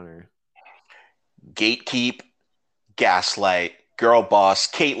stank on her. Gatekeep, gaslight, girl boss,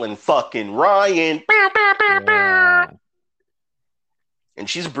 Caitlin fucking Ryan. Yeah. And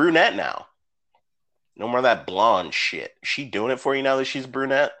she's a brunette now. No more of that blonde shit. Is she doing it for you now that she's a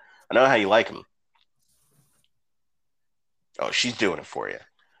brunette? I know how you like him. Oh, she's doing it for you.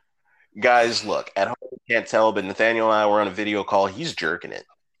 Guys, look, at home you can't tell, but Nathaniel and I were on a video call. He's jerking it.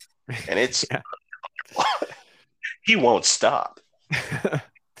 And it's Yeah. he won't stop.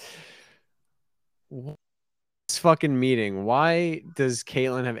 This fucking meeting. Why does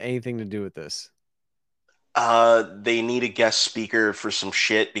Caitlyn have anything to do with this? They need a guest speaker for some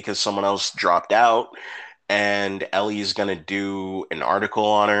shit because someone else dropped out, and Ellie's gonna do an article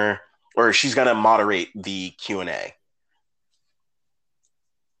on her, or she's gonna moderate the Q&A.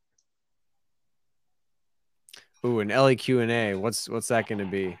 Ooh, an Ellie Q&A. What's that going to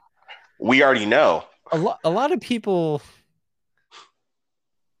be? We already know. A lot of people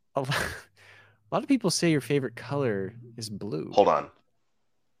a lot, a lot of people say your favorite color is blue. Hold on.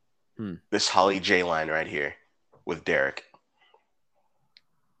 Hmm. This Holly J line right here with Derek.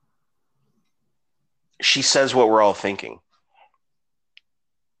 She says what we're all thinking.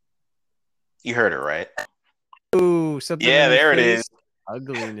 You heard her, right? Ooh, something Yeah, in your there it is. face.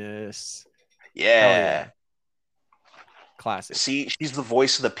 Ugliness. Hell yeah. Yeah. Classic. See, she's the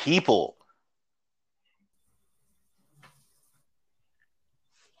voice of the people.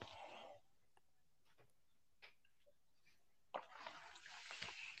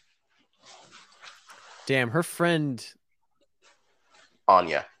 Damn, her friend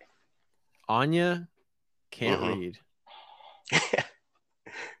Anya. Anya can't Mm-hmm. read.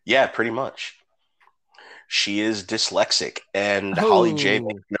 Yeah, pretty much. She is dyslexic, and Holly J Oh,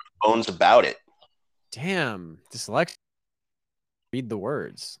 makes no bones about it. damn. Dyslexia. Read the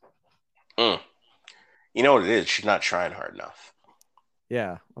words. Mm. You know what it is? She's not trying hard enough.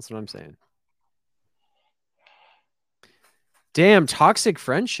 Yeah, that's what I'm saying. Damn, toxic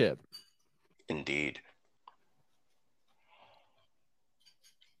friendship. Indeed.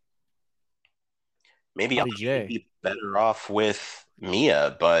 Maybe Holly Anya would J. be better off with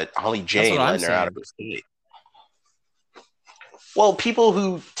Mia, but Holly That's J what ain't I'm letting her out of saying. her state. Well, people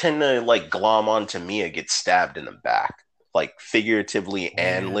who tend to like glom onto Mia get stabbed in the back, like figuratively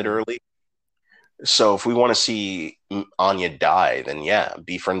and Yeah. literally. So if we want to see Anya die, then yeah,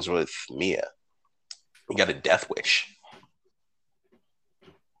 be friends with Mia. You got a death wish.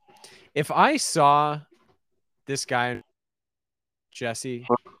 If I saw this guy, Jesse,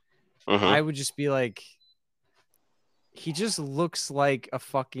 Mm-hmm. I would just be like, he just looks like a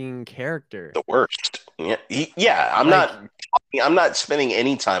fucking character. The worst. Yeah, yeah. Like, I'm not spending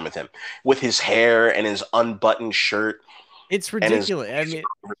any time with him with his hair and his unbuttoned shirt it's and his ridiculous. I mean,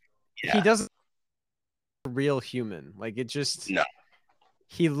 he yeah. doesn't look a real human. Like, it just, No.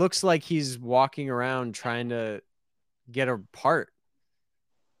 he looks like he's walking around trying to get a part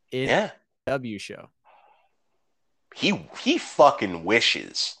in Yeah. a W show. He fucking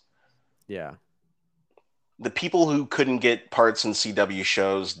wishes. Yeah. The people who couldn't get parts in CW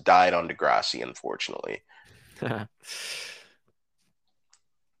shows died on Degrassi, unfortunately.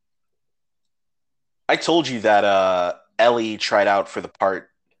 I told you that Ellie tried out for the part.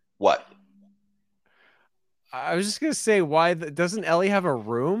 What? I was just gonna say, why doesn't Ellie have a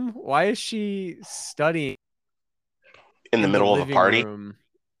room? Why is she studying In the in the middle of a living party? room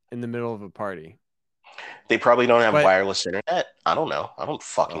in the middle of a party? They probably don't have But wireless internet. I don't know. I don't oh,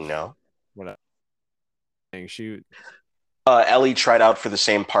 fucking know. what she Ellie tried out for the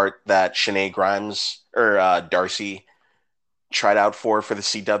same part that Shanae Grimes or Darcy tried out for the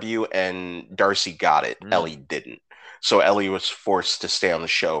CW, and Darcy got it. Ellie mm. didn't. So Ellie was forced to stay on the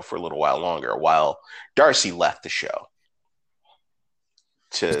show for a little while longer, while Darcy left the show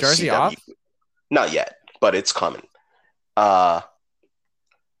Is to Darcy CW. off? Not yet, but it's coming. Uh,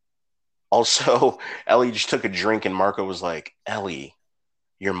 Also, Ellie just took a drink, and Marco was like, "Ellie,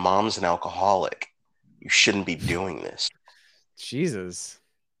 your mom's an alcoholic. You shouldn't be doing this." Jesus.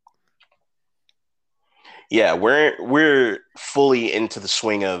 Yeah, we're fully into the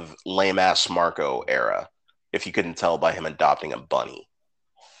swing of lame ass Marco era. If you couldn't tell by him adopting a bunny.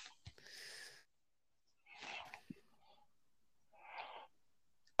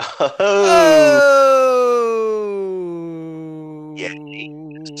 Oh, yeah,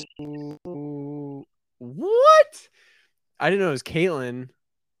 Oh, what? I didn't know it was Caitlyn.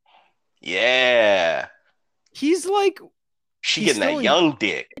 yeah. He's like, She he's getting still that young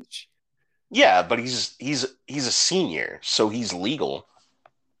dick. engaged. Yeah, but he's a senior, so he's legal.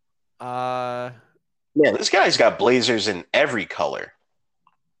 Uh, Man, this guy's got blazers in every color.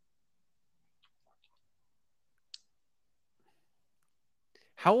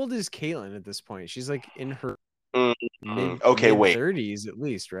 how old is Caitlyn at this point? She's like in her Okay, mid wait. 30s at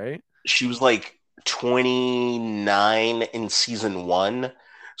least, right? She was like 29 in season 1.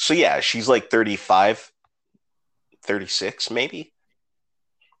 So yeah, she's like 35, 36 maybe.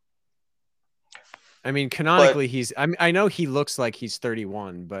 I mean, But canonically, I know he looks like he's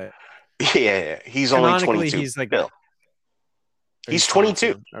 31, but yeah, he's only canonically, 22 he's like, still. oh, He's he's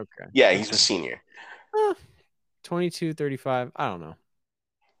 22. 22. Okay. Yeah, he's a Okay. senior. Eh, 22, 35. I don't know.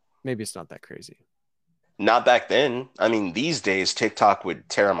 Maybe it's not that crazy. Not back then. I mean, these days TikTok would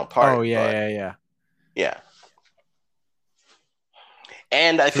tear him Oh, apart, yeah, but yeah, yeah. yeah.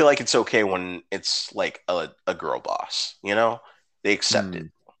 And I For, feel like it's okay when it's like a girl boss, you know? They accept it. mm,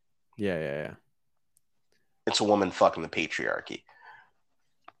 yeah, yeah, yeah. It's a woman fucking the patriarchy.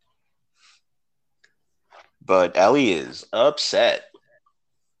 But Ellie is upset.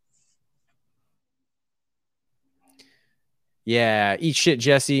 Yeah, eat shit,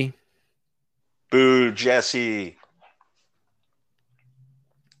 Jessie. Boo, Jessie.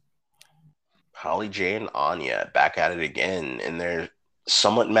 Holly J and Anya back at it again in their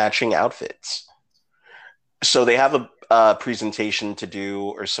somewhat matching outfits. So they have a presentation to do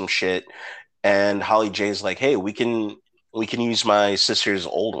or some shit, and Holly J's like, "Hey, we can use my sister's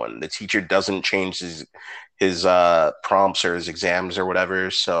old one. The teacher doesn't change his prompts or his exams or whatever,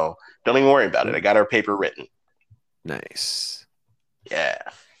 so don't even worry about it. I got our paper written." Nice. Yeah.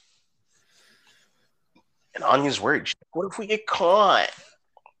 And Anya's worried. She's like, what if we get caught?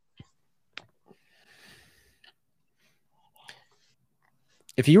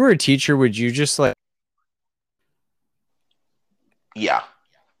 If you were a teacher, would you just like, Yeah.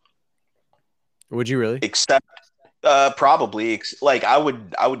 would you really? Except probably like I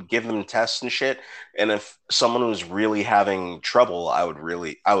would give them tests and shit. And if someone was really having trouble, I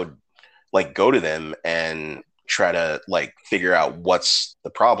would like go to them and try to like figure out what's the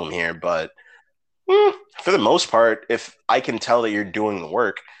problem here. But for the most part, if I can tell that you're doing the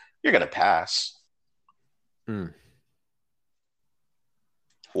work, you're gonna pass. Mm, okay.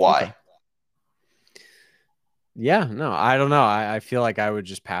 Why? Yeah, no, I don't know. I feel like I would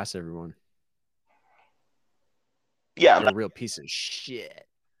just pass everyone. Yeah, You're a real piece of shit.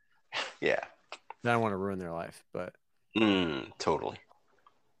 yeah, I don't want to ruin their life, but totally.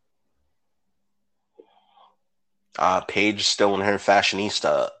 Paige still in her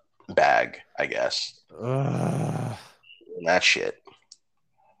fashionista bag, I guess. ugh. And that shit.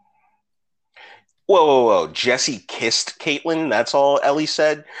 Whoa, whoa, whoa! Jessie kissed Caitlyn. That's all Ellie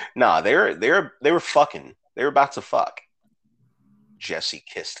said. Nah, they were fucking. They were about to fuck. Jessie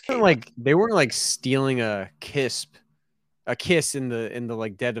kissed Caitlyn. Like they weren't like stealing a kiss in the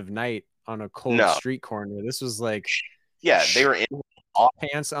like dead of night on a cold No, street corner. This was like yeah, they sh- were in.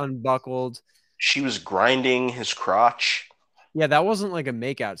 pants unbuckled. She was grinding his crotch. Yeah, that wasn't like a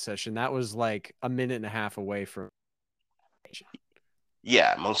makeout session. That was like a minute and a half away from.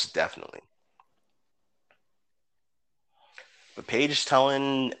 Yeah, most definitely. But Paige is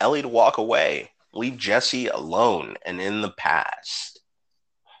telling Ellie to walk away, leave Jessie alone and in the past.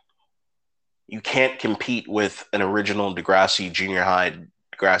 You can't compete with an original Degrassi Junior High,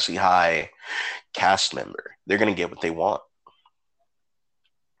 Degrassi High cast member. They're going to get what they want.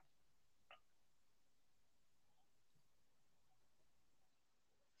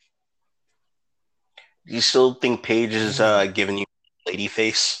 Do you still think Paige is Damn. giving you lady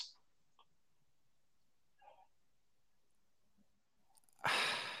face?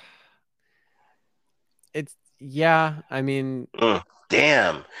 It's yeah. I mean,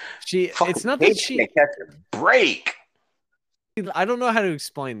 Damn. it's Fucking not that Paige she. can't catch a break. I don't know how to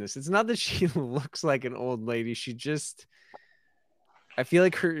explain this. It's not that she looks like an old lady. I feel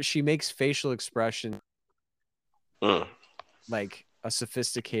like she makes facial expression Mm. like a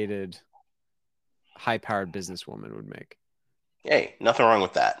sophisticated, high-powered businesswoman would make. Hey, nothing wrong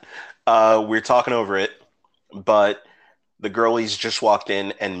with that. We're talking over it, but the girlies just walked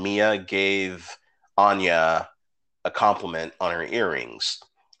in and Mia gave Anya a compliment on her earrings.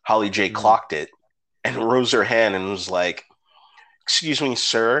 Holly J Mhm. clocked it and rose her hand and was like, "Excuse me,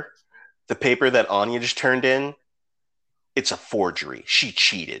 sir, the paper that Anya just turned in, it's a forgery. She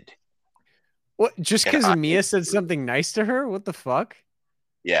cheated." What? Just And because Anya, Mia said something nice to her? What the fuck?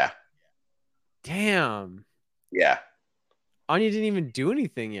 yeah, Damn. yeah. Anya didn't even do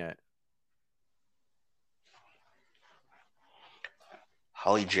anything yet.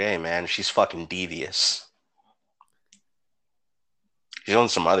 Holly J, man, she's fucking devious. She's on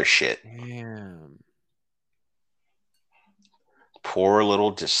some other shit. Damn. Poor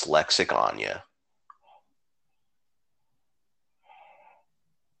little dyslexic Anya.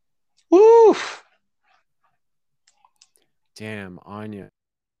 Woo! Damn, Anya.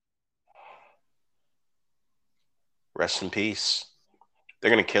 Rest in peace. They're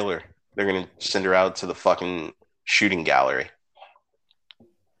gonna kill her. They're gonna send her out to the fucking shooting gallery.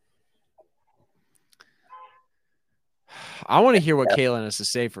 I want to hear what Caitlyn has to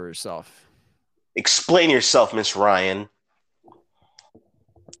say for herself. Explain yourself, Miss Ryan.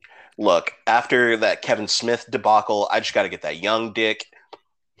 Look, after that Kevin Smith debacle, I just got to get that young dick.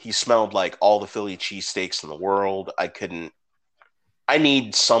 He smelled like all the Philly cheesesteaks in the world. I couldn't. I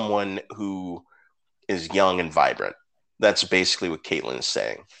need someone who is young and vibrant. That's basically what Caitlyn is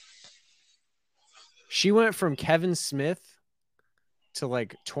saying. She went from Kevin Smith to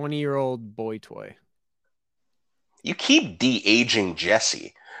like 20-year-old boy toy. You keep de-aging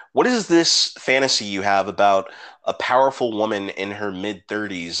Jessie. What is this fantasy you have about a powerful woman in her mid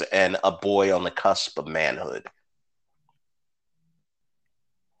 30s and a boy on the cusp of manhood?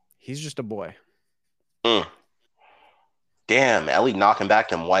 He's just a boy. Mm. Damn, Ellie knocking back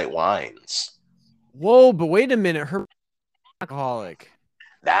them white wines. Whoa, but wait a minute. Her alcoholic.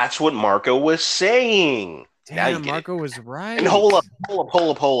 That's what Marco was saying. Now you Damn, get it. Marco was And right. hold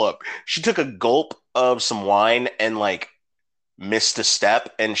up. She took a gulp of some wine and like missed a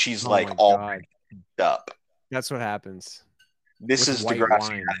step, and she's Oh like my all god. up. That's what happens This with is white Degrassi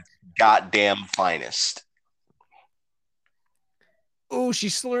wine. goddamn finest. Oh,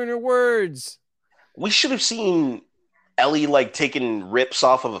 she's slurring her words. We should have seen Ellie like taking rips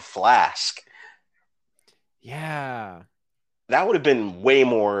off of a flask. Yeah. That would have been way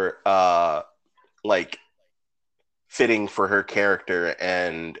more like fitting for her character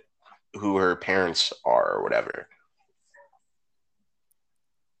and who her parents are or whatever.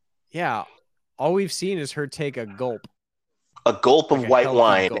 Yeah. All we've seen is her take a gulp, A gulp like of a white healthy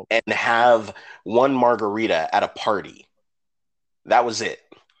wine gulp. and have one margarita at a party. That was it.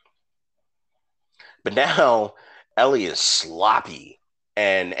 But now Ellie is sloppy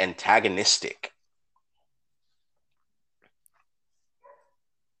and antagonistic.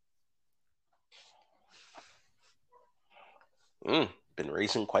 Been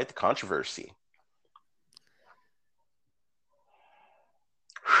raising quite the controversy.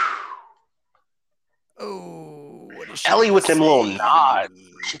 Oh, what is she Ellie gonna with them little say? nods.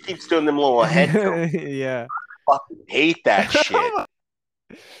 She keeps doing them little head tilts. Yeah. I fucking hate that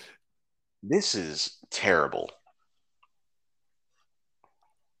shit. This is terrible.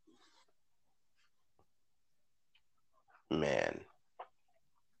 Man.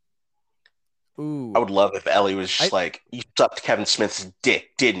 I Ooh. would love if Ellie was just I like, "You sucked Kevin Smith's dick,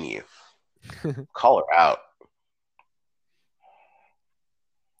 didn't you?" Call her out.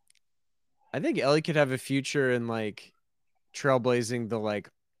 I think Ellie could have a future in like trailblazing the like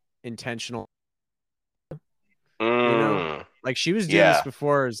intentional, you know? Mm, Like she was doing this yeah.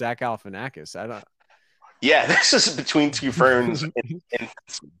 before Zach Galifianakis. I don't Yeah, this is between two ferns.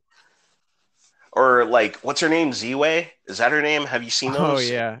 Or like, what's her name? Z-Way? Is that her name? Have you seen Oh those?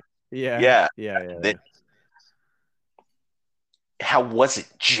 yeah. Yeah. Yeah. Yeah. That, how was it,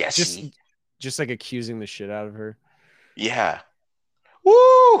 Just Jessie? just like accusing the shit out of her. Yeah.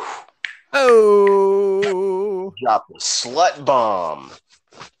 Woo! Oh. Drop the slut bomb.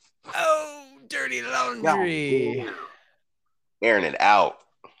 Oh, dirty God laundry. damn. Airing it out.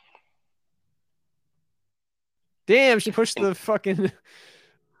 Damn, she pushed And the fucking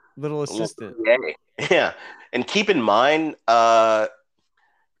little assistant. yeah. And keep in mind,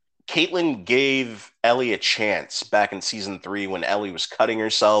 Caitlyn gave Ellie a chance back in season 3 when Ellie was cutting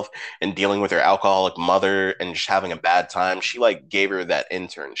herself and dealing with her alcoholic mother and just having a bad time. She like gave her that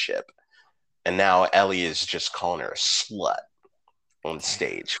internship. And now Ellie is just calling her a slut on Damn.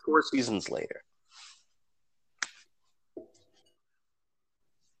 stage 4 seasons later.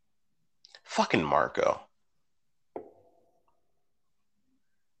 Fucking Marco.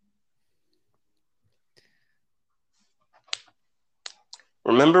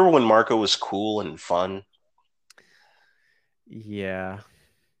 Remember when Marco was cool and fun? Yeah.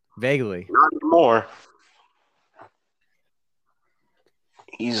 Vaguely. Not anymore.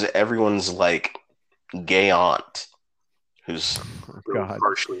 He's everyone's like gay aunt who's Oh, God.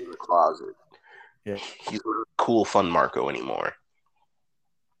 partially in the closet. Yeah. He's not cool, fun Marco anymore.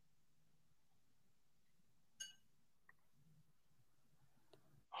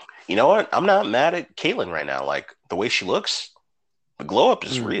 You know what? I'm not mad at Caitlyn right now. Like the way she looks, the glow up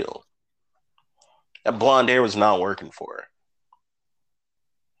is Mm. real. That blonde hair was not working for her.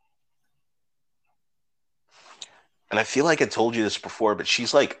 And I feel like I told you this before, but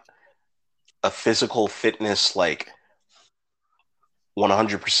she's like a physical fitness, like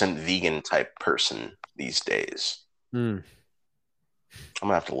 100% vegan type person these days. Mm. I'm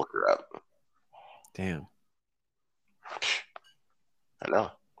gonna have to look her up. Damn. I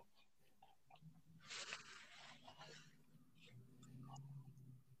know.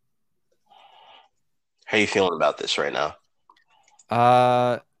 How you feeling about this right now?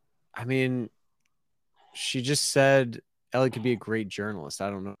 I mean, she just said Ellie could be a great journalist. I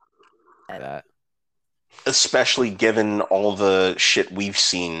don't know that. Especially given all the shit we've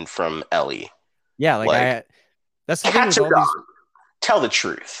seen from Ellie. Yeah, like Like, that's the thing cats with are all gone. these Tell the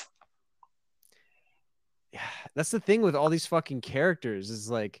truth. yeah, that's the thing with all these fucking characters is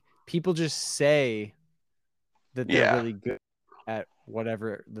like people just say that they're Yeah. really good at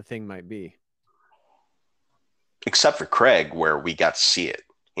whatever the thing might be. Except for Craig, where we got to see it.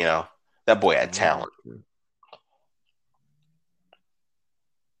 You know, that boy had Oh, talent. true.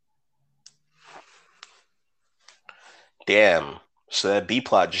 Damn. So that B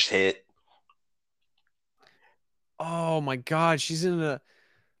plot just hit. Oh my god, she's in a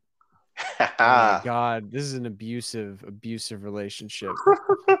oh my god, this is an abusive relationship.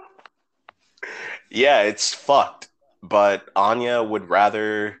 Yeah, it's fucked. But Anya would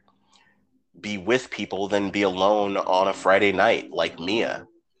rather be with people than be alone on a Friday night like Mia.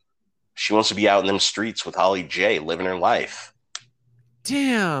 She wants to be out in them streets with Holly J, living her life.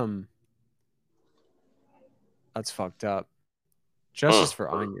 Damn. That's fucked up. Justice Mm. for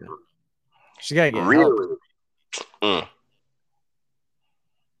Anya. She gotta get help. Really? Mm.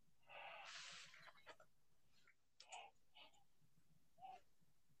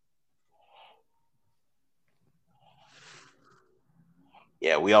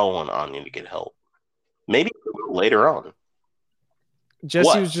 Yeah, we all want Anya to get help. Maybe later on. Jessie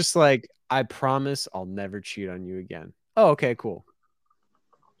What? was just like, I promise I'll never cheat on you again. Oh, okay, cool.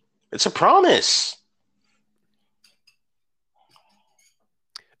 It's a promise.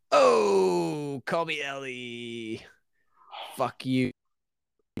 Oh, call me Ellie. Fuck you,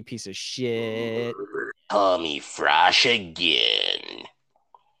 you piece of shit. Tommy Frosh again.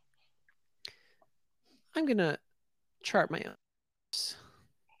 I'm gonna chart my own.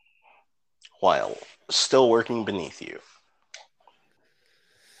 While still working beneath you.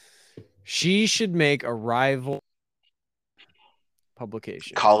 She should make a rival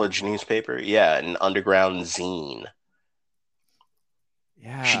publication. College newspaper? Yeah, an underground zine.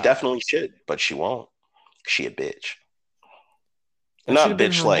 Yeah. She definitely should, but she won't. She a bitch. That should Not have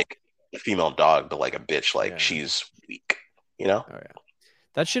been bitch her like a female dog, but like a bitch like Yeah. she's weak. You know? Oh yeah.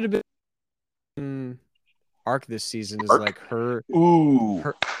 That should have been arc this season is Arc? like her Ooh.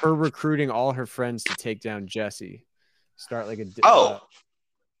 her recruiting all her friends to take down Jessie. Start like a Oh.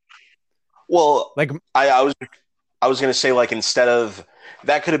 Well, like I was gonna say like instead of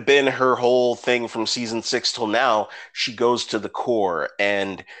that could have been her whole thing from season 6 till now. She goes to the core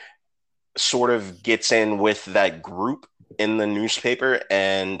and sort of gets in with that group in the newspaper,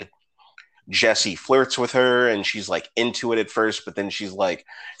 and Jessie flirts with her, and she's like into it at first, but then she's like,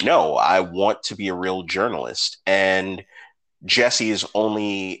 "No, I want to be a real journalist." And Jessie is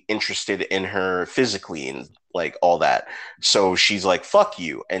only interested in her physically and like all that. So she's like, "Fuck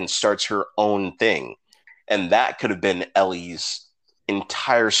you," and starts her own thing. And that could have been Ellie's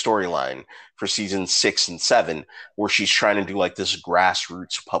entire storyline for season 6 and 7, where she's trying to do like this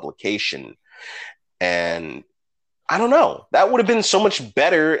grassroots publication And I don't know. That would have been so much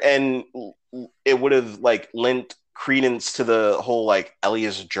better, and it would have like lent credence to the whole like Ellie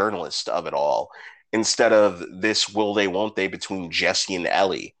is a journalist of it all, instead of this will they won't they between Jessie and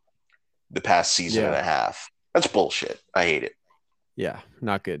Ellie the past season and Yeah. a half. That's bullshit. I hate it. Yeah.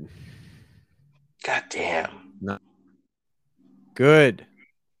 Not good. God damn. Not good.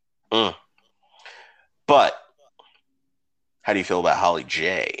 Mm. But how do you feel about Holly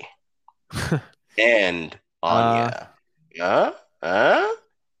J and uh Anya? Huh? Huh?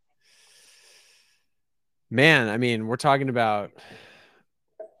 Man, I mean, we're talking about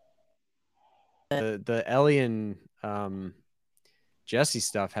the Ellie and Jesse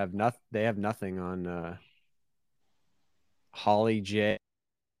stuff have nothing. They have nothing on Holly J,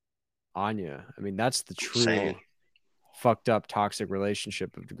 Anya. I mean, that's the Saying. true fucked up toxic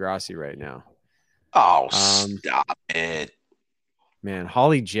relationship of Degrassi right now. Oh, Um, stop it. Man,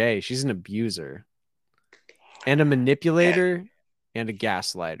 Holly J, she's an abuser and a Yeah. manipulator and a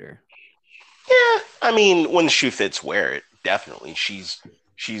gaslighter. Yeah. I mean, when the shoe fits, wear it. Definitely. She's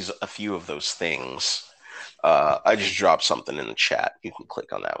a few of those things. I just dropped something in the chat. You can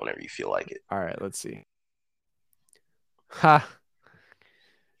click on that whenever you feel like it. All right, let's see. Ha,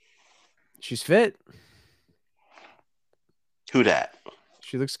 she's fit. Who dat?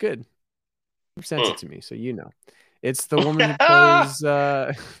 She looks good. You sent Mm. it to me, so you know. It's the woman who plays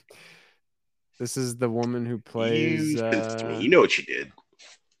this is the woman who You plays sent it to me. You know what you did.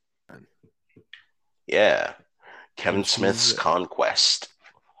 Yeah. Kevin and Smith's she's Conquest.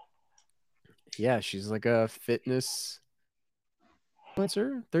 yeah, she's like a fitness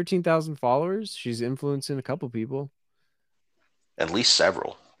influencer, 13,000 followers. She's influencing a couple people. At least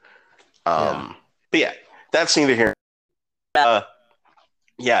several. Yeah. But yeah, that's neither here. Uh,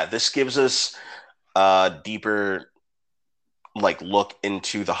 yeah, this gives us a deeper like look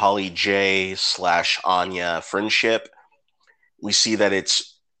into the Holly J slash Anya friendship. We see that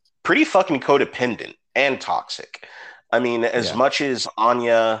it's pretty fucking codependent and toxic. I mean, as Yeah. much as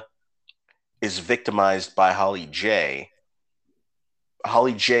Anya is victimized by Holly J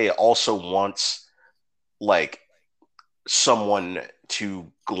also wants like someone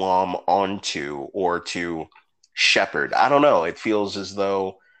to glom onto or to shepherd. I don't know. It feels as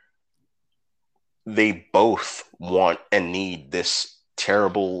though they both want and need this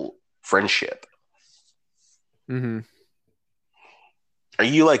terrible friendship. Mm-hmm. Are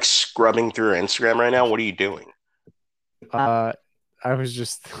you like scrubbing through Instagram right now? What are you doing? I was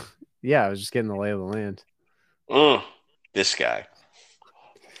just yeah, I was just getting the lay of the land. Mm, this guy.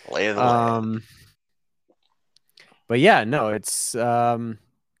 Lay of the land. But yeah, no, it's yeah,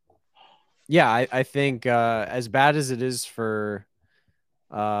 I think as bad as it is for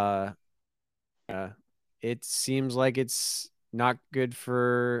uh it seems like it's not good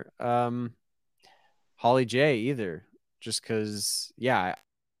for Holly J either. Just because, yeah,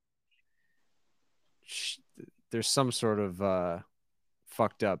 sh there's some sort of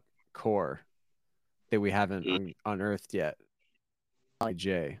fucked up core that we haven't Mm. unearthed yet. Holly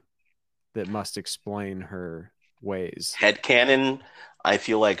J that must explain her ways. Headcanon, I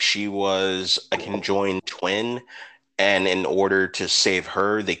feel like she was a conjoined twin, and in order to save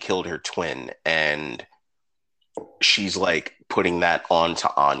her, they killed her twin. And she's like putting that onto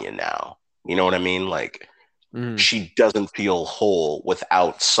Anya now. You know what I mean? Like Mm-hmm. she doesn't feel whole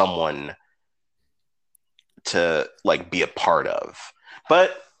without someone to like be a part of.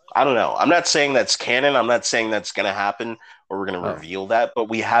 But I don't know. I'm not saying that's canon. I'm not saying that's going to happen or we're going to reveal that, but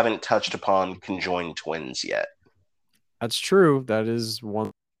we haven't touched upon conjoined twins yet. That's true. That is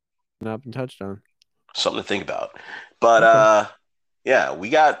one not been touched on. Something to think about. But Okay. yeah, we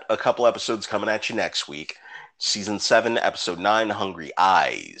got a couple episodes coming at you next week. Season 7, episode 9, Hungry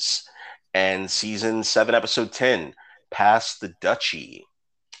Eyes. And season 7, episode 10, Past the Duchy.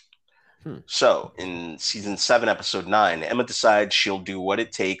 So, in season 7, episode 9, Emma decides she'll do what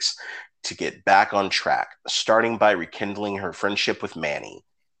it takes to get back on track, starting by rekindling her friendship with Manny.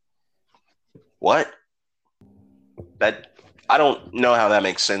 What? That I don't know how that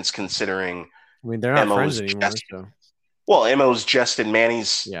makes sense considering I mean, they're not Emma friends was anymore, just so Emma was just in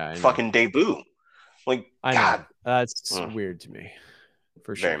Manny's yeah, I know. fucking debut. Like, I God, know. That's weird to me,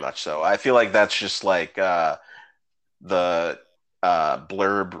 for very sure. much so. I feel like that's just like the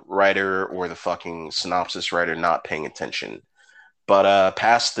blurb writer or the fucking synopsis writer not paying attention. But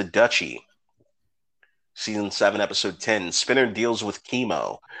past the Duchy, season 7, episode 10, Spinner deals with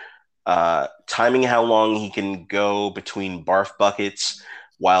chemo, timing how long he can go between barf buckets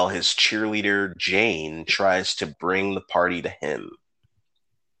while his cheerleader Jane tries to bring the party to him.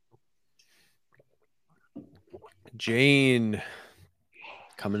 Jane,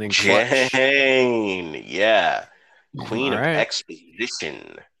 coming in clutch. Jane. Yeah. All Queen of right.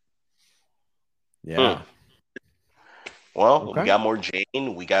 exposition. Hmm. Yeah. Well, we Okay. got more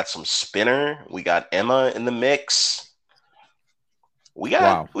Jane. We got some Spinner. We got Emma in the mix.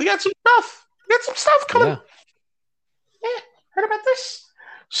 Wow. We got some stuff. We got some stuff coming. Yeah. Yeah, heard about this.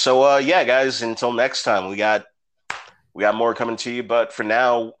 So yeah, guys, until next time, we got more coming to you, but for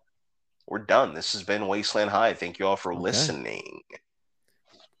now, we're done. This has been Wasteland High. Thank you all for Okay. listening.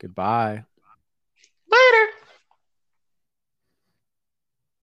 Goodbye. Later.